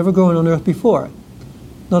tree had never grown on earth before.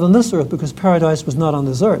 Not on this earth, because paradise was not on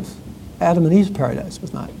this earth. Adam and Eve's paradise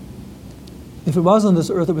was not. If it was on this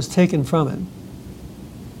earth, it was taken from it.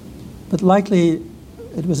 But likely,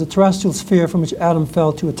 it was a terrestrial sphere from which Adam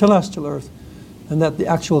fell to a telestial earth, and that the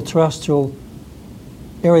actual terrestrial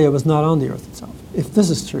area was not on the earth itself, if this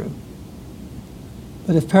is true.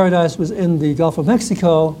 But if paradise was in the Gulf of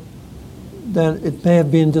Mexico, then it may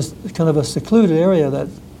have been just kind of a secluded area that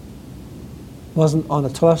wasn't on a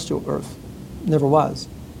terrestrial earth. Never was.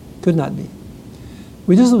 Could not be.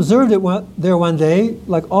 We just observed it there one day,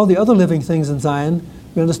 like all the other living things in Zion.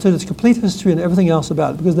 We understood its complete history and everything else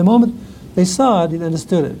about it, because the moment they saw it, they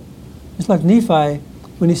understood it. It's like Nephi,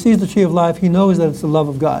 when he sees the tree of life, he knows that it's the love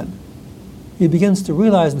of God. He begins to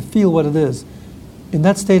realize and feel what it is. In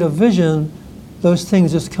that state of vision, those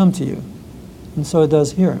things just come to you. And so it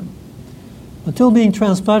does here. Until being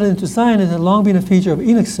transplanted into Zion, it had long been a feature of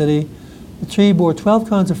Enoch's city. The tree bore 12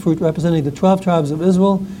 kinds of fruit representing the 12 tribes of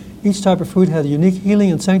Israel. Each type of fruit had a unique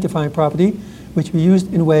healing and sanctifying property, which we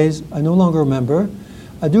used in ways I no longer remember.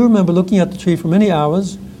 I do remember looking at the tree for many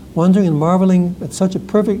hours, wondering and marveling that such a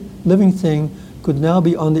perfect living thing could now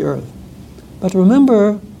be on the earth. But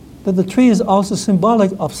remember that the tree is also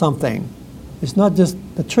symbolic of something. It's not just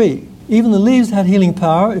the tree. Even the leaves had healing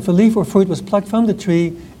power. If a leaf or fruit was plucked from the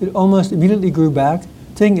tree, it almost immediately grew back.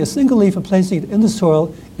 Taking a single leaf and placing it in the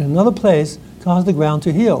soil in another place caused the ground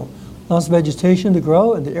to heal, caused vegetation to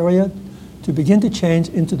grow, and the area to begin to change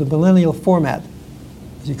into the millennial format,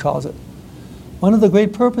 as he calls it. One of the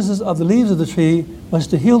great purposes of the leaves of the tree was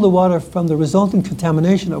to heal the water from the resulting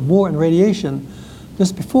contamination of war and radiation.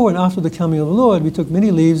 Just before and after the coming of the Lord, we took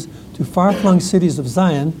many leaves to far-flung cities of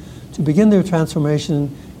Zion to begin their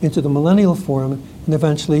transformation into the millennial form, and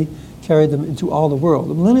eventually carried them into all the world.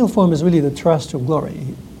 The millennial form is really the terrestrial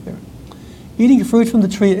glory here. Eating fruit from the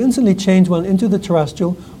tree instantly changed one into the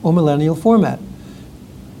terrestrial or millennial format.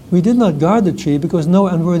 We did not guard the tree because no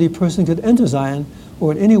unworthy person could enter Zion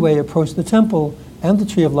or in any way approach the temple and the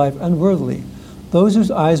tree of life unworthily. Those whose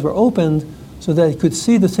eyes were opened so that they could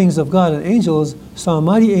see the things of God and angels saw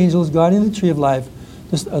mighty angels guarding the tree of life,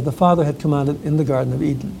 just as the Father had commanded in the Garden of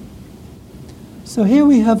Eden. So here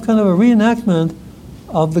we have kind of a reenactment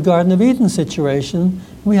of the Garden of Eden situation.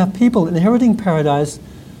 We have people inheriting paradise,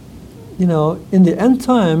 in the end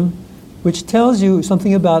time, which tells you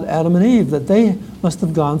something about Adam and Eve, that they must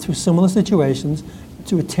have gone through similar situations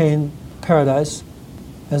to attain paradise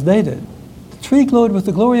as they did. The tree glowed with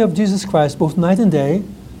the glory of Jesus Christ both night and day.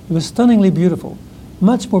 It was stunningly beautiful,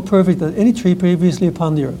 much more perfect than any tree previously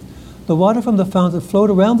upon the earth. The water from the fountain flowed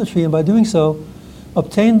around the tree, and by doing so,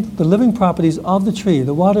 obtained the living properties of the tree.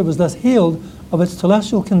 The water was thus healed of its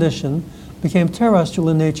celestial condition, became terrestrial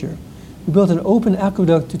in nature. We built an open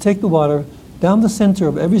aqueduct to take the water down the center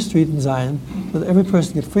of every street in Zion so that every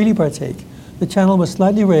person could freely partake. The channel was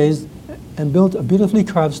slightly raised and built a beautifully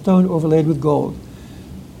carved stone overlaid with gold.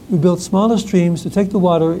 We built smaller streams to take the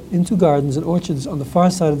water into gardens and orchards on the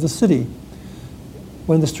far side of the city.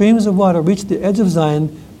 When the streams of water reached the edge of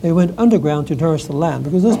Zion, they went underground to nourish the land,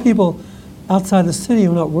 because those people outside the city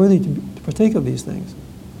were not worthy to partake of these things.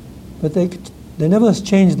 But they nevertheless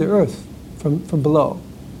changed the earth from below.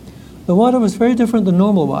 The water was very different than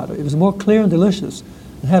normal water. It was more clear and delicious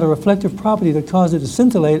and had a reflective property that caused it to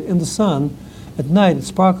scintillate in the sun. At night, it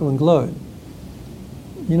sparkled and glowed.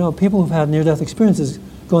 People who've had near-death experiences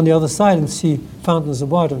go on the other side and see fountains of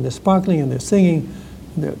water, and they're sparkling and they're singing,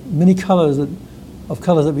 and there are many colors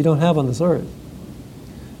that we don't have on this earth.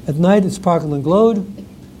 At night, it sparkled and glowed.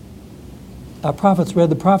 Our prophets read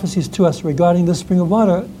the prophecies to us regarding this spring of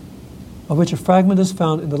water, of which a fragment is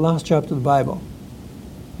found in the last chapter of the Bible,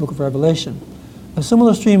 book of Revelation. A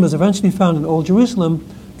similar stream was eventually found in Old Jerusalem.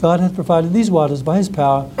 God had provided these waters by his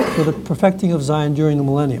power for the perfecting of Zion during the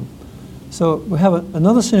millennium. So we have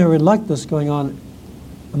another scenario like this going on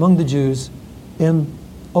among the Jews in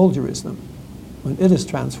Old Jerusalem when it is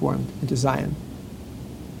transformed into Zion.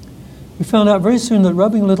 We found out very soon that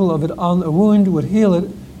rubbing a little of it on a wound would heal it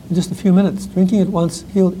in just a few minutes. Drinking it once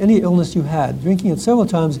healed any illness you had. Drinking it several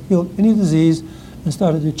times healed any disease and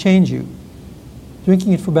started to change you.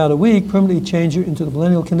 Drinking it for about a week permanently changed you into the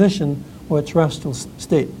millennial condition, or a terrestrial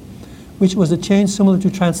state, which was a change similar to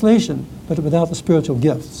translation, but without the spiritual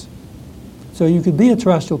gifts. So you could be a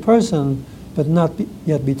terrestrial person, but not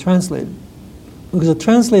yet be translated. Because a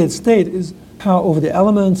translated state is power over the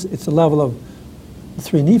elements. It's the level of the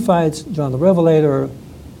three Nephites, John the Revelator,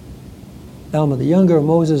 Alma the Younger,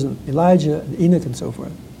 Moses and Elijah, and Enoch, and so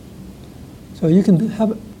forth. So you can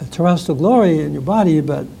have a terrestrial glory in your body,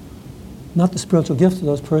 but not the spiritual gift of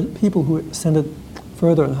those people who ascended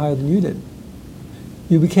further and higher than you did.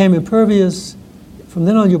 You became impervious. From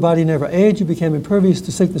then on, your body never aged. You became impervious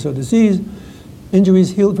to sickness or disease.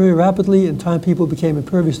 Injuries healed very rapidly. In time, people became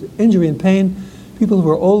impervious to injury and pain. People who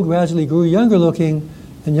were old gradually grew younger looking,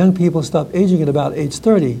 and young people stopped aging at about age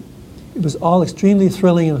 30. It was all extremely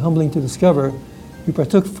thrilling and humbling to discover. We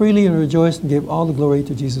partook freely and rejoiced and gave all the glory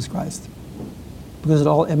to Jesus Christ, because it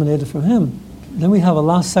all emanated from him. Then we have a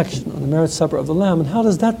last section on the marriage supper of the Lamb, and how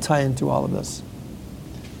does that tie into all of this?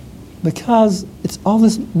 Because it's all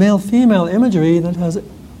this male-female imagery that has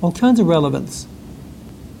all kinds of relevance.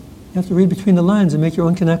 You have to read between the lines and make your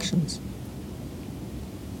own connections.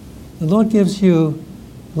 The Lord gives you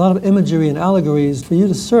a lot of imagery and allegories for you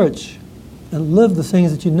to search and live the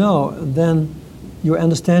things that you know, and then your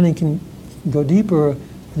understanding can go deeper,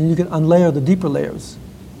 and you can unlayer the deeper layers.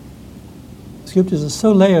 Scriptures are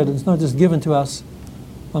so layered, it's not just given to us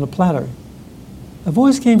on a platter. A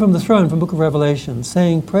voice came from the throne from the book of Revelation,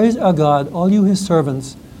 saying, "Praise our God, all you his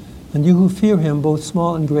servants, and you who fear him, both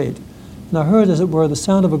small and great." And I heard, as it were, the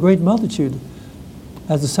sound of a great multitude,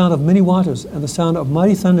 as the sound of many waters, and the sound of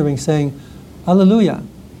mighty thundering, saying, "Hallelujah."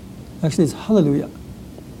 Actually, it's hallelujah.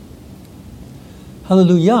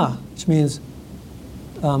 Hallelujah, which means,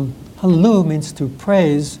 hallelujah means to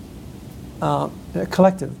praise,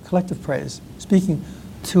 collective praise. Speaking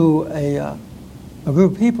to a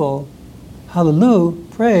group of people, hallelujah,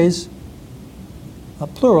 praise,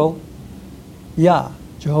 plural, Yah,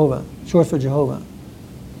 Jehovah, short for Jehovah.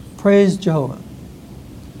 Praise Jehovah.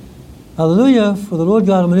 Hallelujah, for the Lord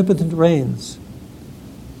God omnipotent reigns.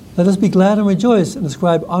 Let us be glad and rejoice and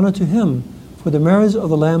ascribe honor to him, for the marriage of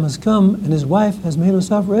the Lamb has come, and his wife has made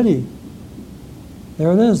herself ready.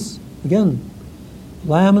 There it is, again,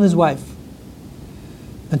 Lamb and his wife.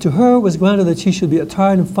 And to her was granted that she should be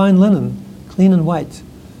attired in fine linen, clean and white.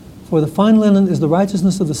 For the fine linen is the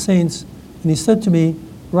righteousness of the saints. And he said to me,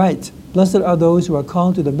 "Write, blessed are those who are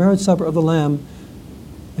called to the marriage supper of the Lamb."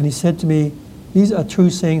 And he said to me, "These are true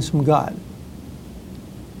sayings from God."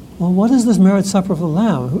 Well, what is this marriage supper of the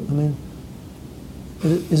Lamb? I mean,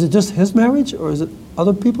 is it just his marriage, or is it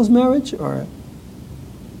other people's marriage, or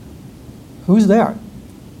who's there?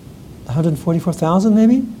 144,000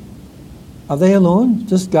 maybe? Are they alone?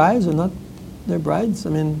 Just guys and not their brides? I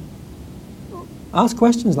mean, ask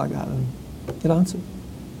questions like that and get answered.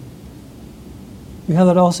 You have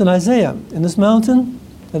that also in Isaiah. In this mountain,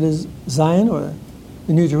 that is Zion, or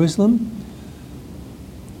the New Jerusalem,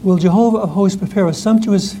 will Jehovah of hosts prepare a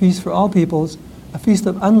sumptuous feast for all peoples, a feast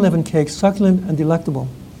of unleavened cakes, succulent and delectable,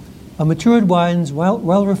 of matured wines,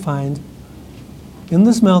 well refined. In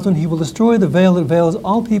this mountain he will destroy the veil that veils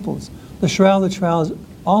all peoples, the shroud that shrouds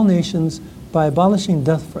all nations, by abolishing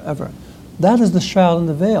death forever. That is the shroud and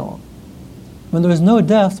the veil. When there is no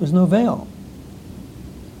death, there's no veil.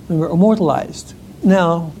 And we're immortalized.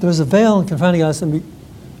 Now, there's a veil confining us, and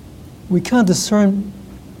we can't discern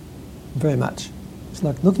very much. It's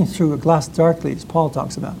like looking through a glass darkly, as Paul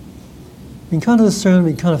talks about. We can kind of discern,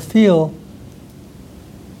 we can kind of feel,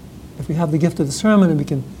 if we have the gift of discernment, and we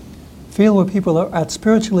can feel where people are at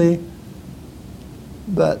spiritually,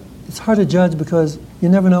 but it's hard to judge because you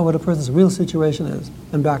never know what a person's real situation is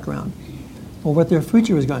and background, or what their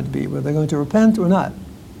future is going to be, whether they're going to repent or not.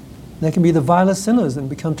 They can be the vilest sinners and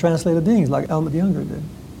become translated beings like Alma the Younger did.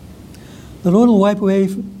 The Lord will wipe away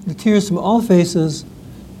the tears from all faces.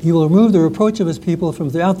 He will remove the reproach of his people from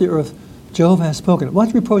throughout the earth. Jehovah has spoken.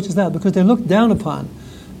 What reproach is that? Because they're looked down upon.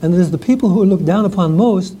 And it is the people who are looked down upon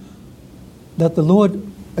most that the Lord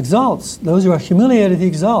exalts. Those who are humiliated, he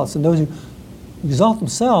exalts. And those who exalt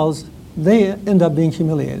themselves, they end up being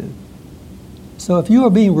humiliated. So if you are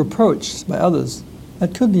being reproached by others,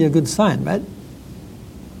 that could be a good sign, right?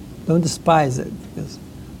 Don't despise it, because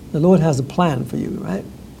the Lord has a plan for you, right?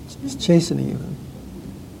 He's chastening you.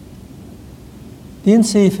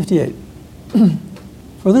 DNC 58.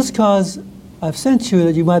 For this cause I've sent you,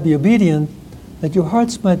 that you might be obedient, that your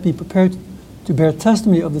hearts might be prepared to bear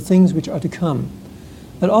testimony of the things which are to come,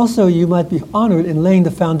 that also you might be honored in laying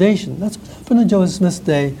the foundation. That's what happened in Joseph Smith's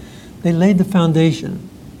day. They laid the foundation.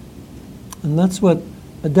 And that's what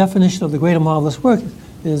a definition of the great and marvelous work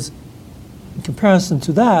is. In comparison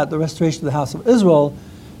to that, the restoration of the house of Israel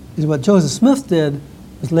is what Joseph Smith did,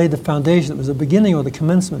 was laid the foundation. It was the beginning or the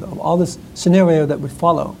commencement of all this scenario that would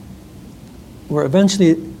follow, where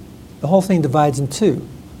eventually the whole thing divides in two.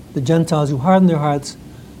 The Gentiles who harden their hearts,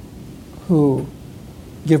 who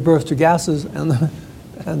give birth to gases, and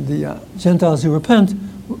the Gentiles who repent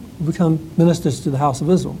become ministers to the house of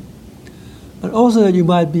Israel. And also that you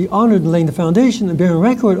might be honored in laying the foundation and bearing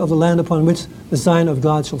record of the land upon which the sign of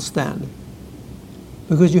God shall stand.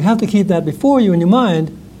 Because you have to keep that before you in your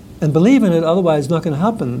mind and believe in it, otherwise it's not going to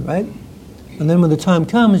happen, right? And then when the time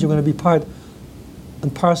comes, you're going to be part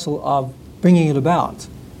and parcel of bringing it about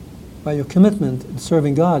by your commitment in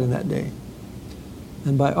serving God in that day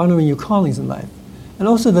and by honoring your callings in life. And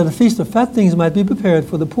also that a feast of fat things might be prepared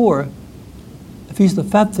for the poor. A feast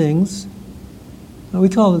of fat things. And we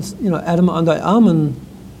call it, Adam Andai Amen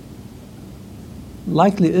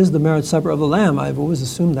likely is the marriage supper of the Lamb. I've always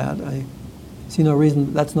assumed that. I see no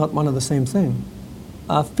reason that's not one of the same thing.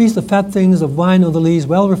 A feast of fat things, of wine of the lees,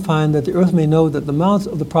 well refined, that the earth may know that the mouths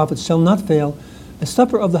of the prophets shall not fail. A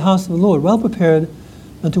supper of the house of the Lord, well prepared,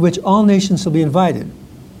 unto which all nations shall be invited.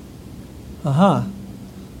 Aha.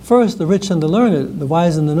 First, the rich and the learned, the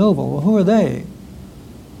wise and the noble. Well, who are they?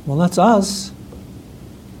 Well, that's us.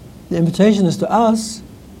 The invitation is to us.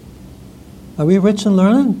 Are we rich and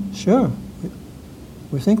learned? Sure.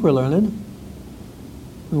 We think we're learned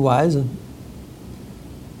and wise. And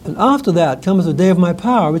after that cometh the day of my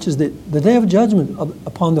power, which is the day of judgment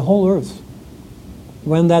upon the whole earth.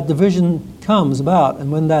 When that division comes about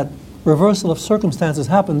and when that reversal of circumstances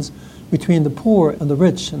happens between the poor and the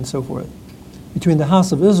rich and so forth, between the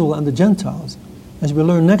house of Israel and the Gentiles, as we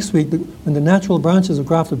learn next week, when the natural branches are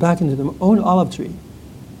grafted back into their own olive tree,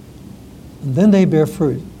 and then they bear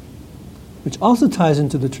fruit, which also ties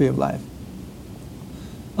into the tree of life.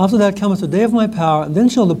 After that cometh the day of my power, and then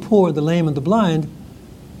shall the poor, the lame, and the blind,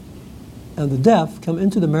 and the deaf come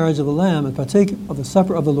into the marriage of the Lamb and partake of the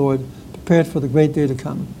supper of the Lord, prepared for the great day to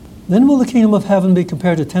come. Then will the kingdom of heaven be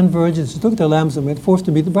compared to 10 virgins who took their lamps and went forth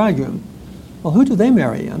to meet the bridegroom. Well, who do they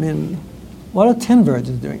marry? I mean, what are 10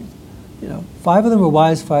 virgins doing? 5 of them were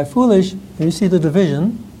wise, 5 foolish. And you see the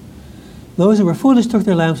division. Those who were foolish took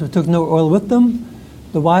their lamps but took no oil with them.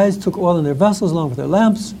 The wise took oil in their vessels along with their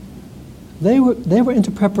lamps. They were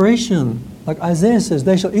into preparation. Like Isaiah says,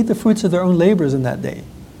 they shall eat the fruits of their own labors in that day.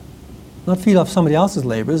 Not feed off somebody else's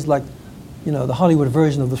labors, like, the Hollywood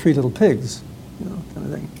version of the 3 little pigs, kind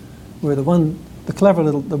of thing. Where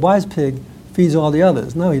the wise pig feeds all the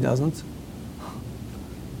others. No, he doesn't.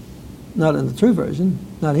 Not in the true version,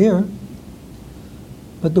 not here.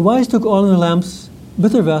 But the wise took oil in their lamps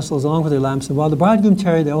with their vessels along with their lamps, and while the bridegroom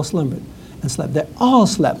tarried, they all slumbered and slept. They all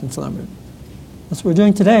slept and slumbered. That's what we're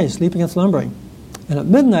doing today, sleeping and slumbering. And at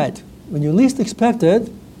midnight, when you least expect it,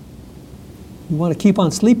 you want to keep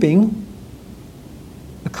on sleeping,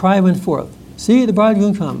 a cry went forth. See, the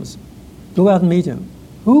bridegroom comes. Go out and meet him.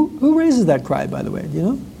 Who raises that cry, by the way? Do you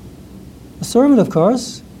know? The servant, of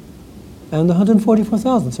course, and the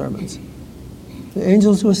 144,000 servants. The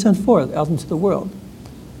angels who were sent forth out into the world.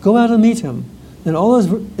 Go out and meet him. Then all those,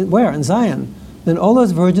 where? In Zion. Then all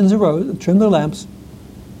those virgins arose and trimmed their lamps.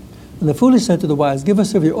 And the foolish said to the wise, give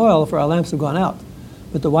us of your oil, for our lamps have gone out.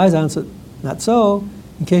 But the wise answered, not so,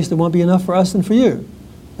 in case there won't be enough for us and for you.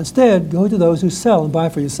 Instead, go to those who sell and buy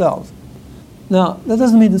for yourselves. Now, that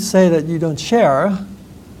doesn't mean to say that you don't share,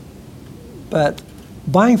 but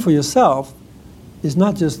buying for yourself is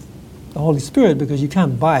not just the Holy Spirit, because you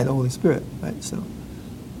can't buy the Holy Spirit, right? So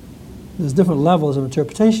there's different levels of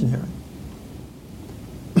interpretation here.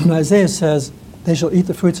 And Isaiah says, they shall eat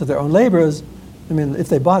the fruits of their own labors. I mean, if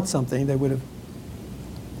they bought something, they would have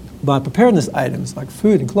bought preparedness items like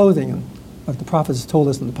food and clothing, and like the prophets told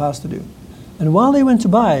us in the past to do. And while they went to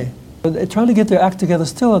buy, they're trying to get their act together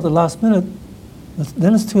still at the last minute,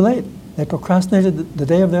 then it's too late. They procrastinated the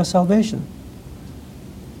day of their salvation.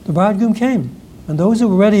 The bridegroom came, and those who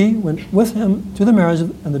were ready went with him to the marriage,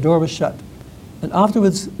 and the door was shut. And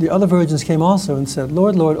afterwards the other virgins came also and said,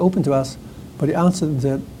 Lord, Lord, open to us. But he answered and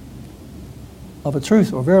said, of a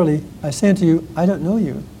truth, or verily, I say unto you, I don't know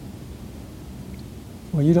you.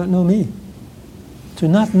 Or you don't know me. To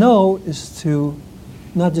not know is to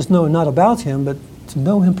not just know not about him, but to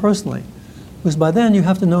know him personally. Because by then you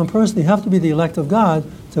have to know him personally. You have to be the elect of God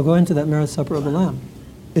to go into that marriage supper of the Lamb.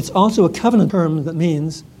 It's also a covenant term that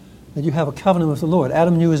means that you have a covenant with the Lord.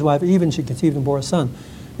 Adam knew his wife Eve, and she conceived and bore a son.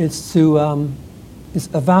 It's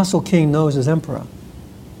a vassal king knows his emperor.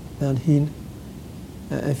 And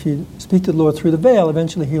if you speak to the Lord through the veil,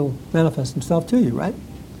 eventually he'll manifest himself to you, right?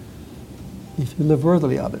 If you live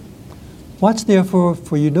worthily of it. Watch therefore,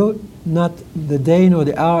 for you know not the day nor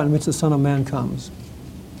the hour in which the Son of Man comes.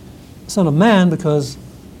 Son of Man, because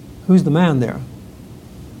who's the man there?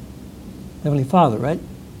 Heavenly Father, right?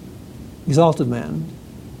 Exalted man.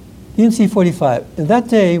 D&C 45. In that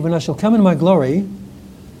day, when I shall come in my glory,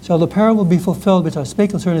 shall the parable be fulfilled which I spake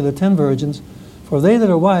concerning the 10 virgins, for they that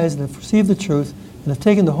are wise and have received the truth, and have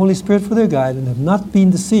taken the Holy Spirit for their guide, and have not been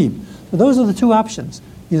deceived. So those are the two options.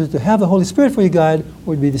 Either to have the Holy Spirit for your guide,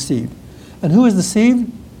 or to be deceived. And who is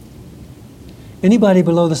deceived? Anybody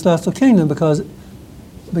below the celestial kingdom, because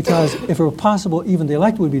if it were possible, even the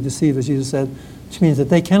elect would be deceived, as Jesus said, which means that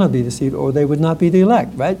they cannot be deceived, or they would not be the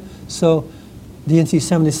elect, right? So D&C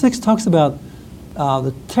 76 talks about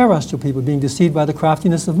the terrestrial people being deceived by the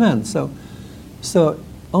craftiness of men. So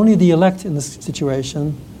only the elect in this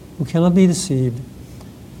situation, who cannot be deceived,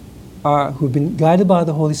 who've been guided by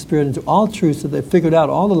the Holy Spirit into all truths, that they've figured out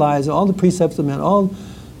all the lies, all the precepts of men, all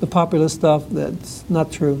the popular stuff that's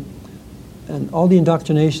not true, and all the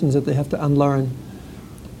indoctrinations that they have to unlearn,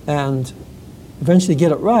 and eventually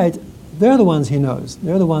get it right. They're the ones he knows.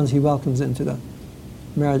 They're the ones he welcomes into the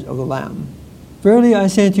marriage of the Lamb. Verily I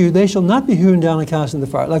say unto you, they shall not be hewn down and cast into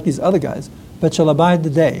the fire, like these other guys, but shall abide the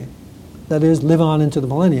day, that is, live on into the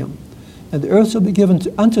millennium. And the earth shall be given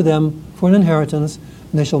unto them for an inheritance,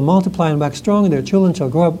 and they shall multiply and wax strong, and their children shall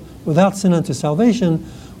grow up without sin unto salvation,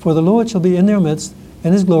 for the Lord shall be in their midst,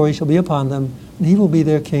 and his glory shall be upon them, and he will be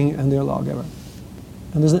their king and their lawgiver.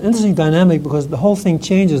 And there's an interesting dynamic, because the whole thing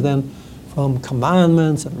changes then from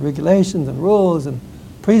commandments and regulations and rules and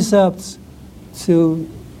precepts to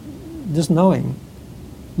just knowing,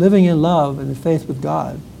 living in love and in faith with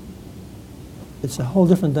God. It's a whole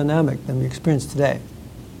different dynamic than we experience today.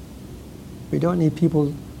 We don't need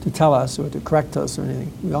people to tell us or to correct us or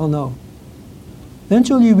anything. We all know. Then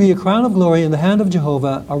shall you be a crown of glory in the hand of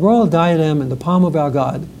Jehovah, a royal diadem in the palm of our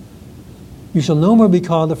God. You shall no more be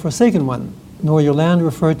called the forsaken one, nor your land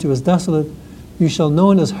referred to as desolate. You shall be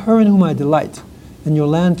known as her in whom I delight, and your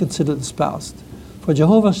land considered espoused. For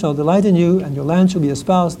Jehovah shall delight in you, and your land shall be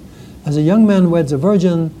espoused. As a young man weds a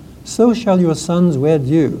virgin, so shall your sons wed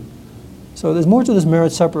you. So there's more to this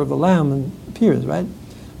marriage supper of the Lamb than appears, right?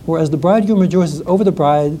 For as the bridegroom rejoices over the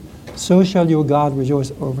bride, so shall your God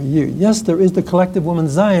rejoice over you. Yes, there is the collective woman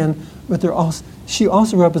Zion, but she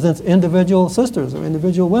also represents individual sisters or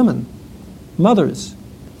individual women, mothers,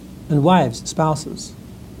 and wives, spouses.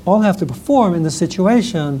 All have to perform in this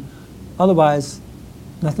situation, otherwise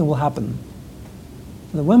nothing will happen.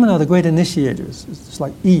 The women are the great initiators. It's just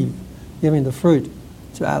like Eve giving the fruit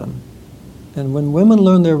to Adam. And when women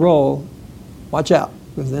learn their role, watch out,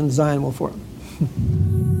 because then Zion will form.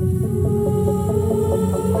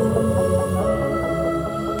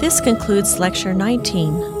 This concludes Lecture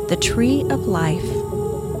 19, The Tree of Life.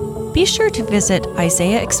 Be sure to visit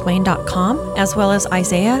IsaiahExplained.com as well as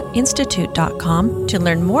IsaiahInstitute.com to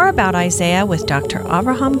learn more about Isaiah with Dr.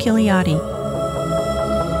 Avraham Gileadi.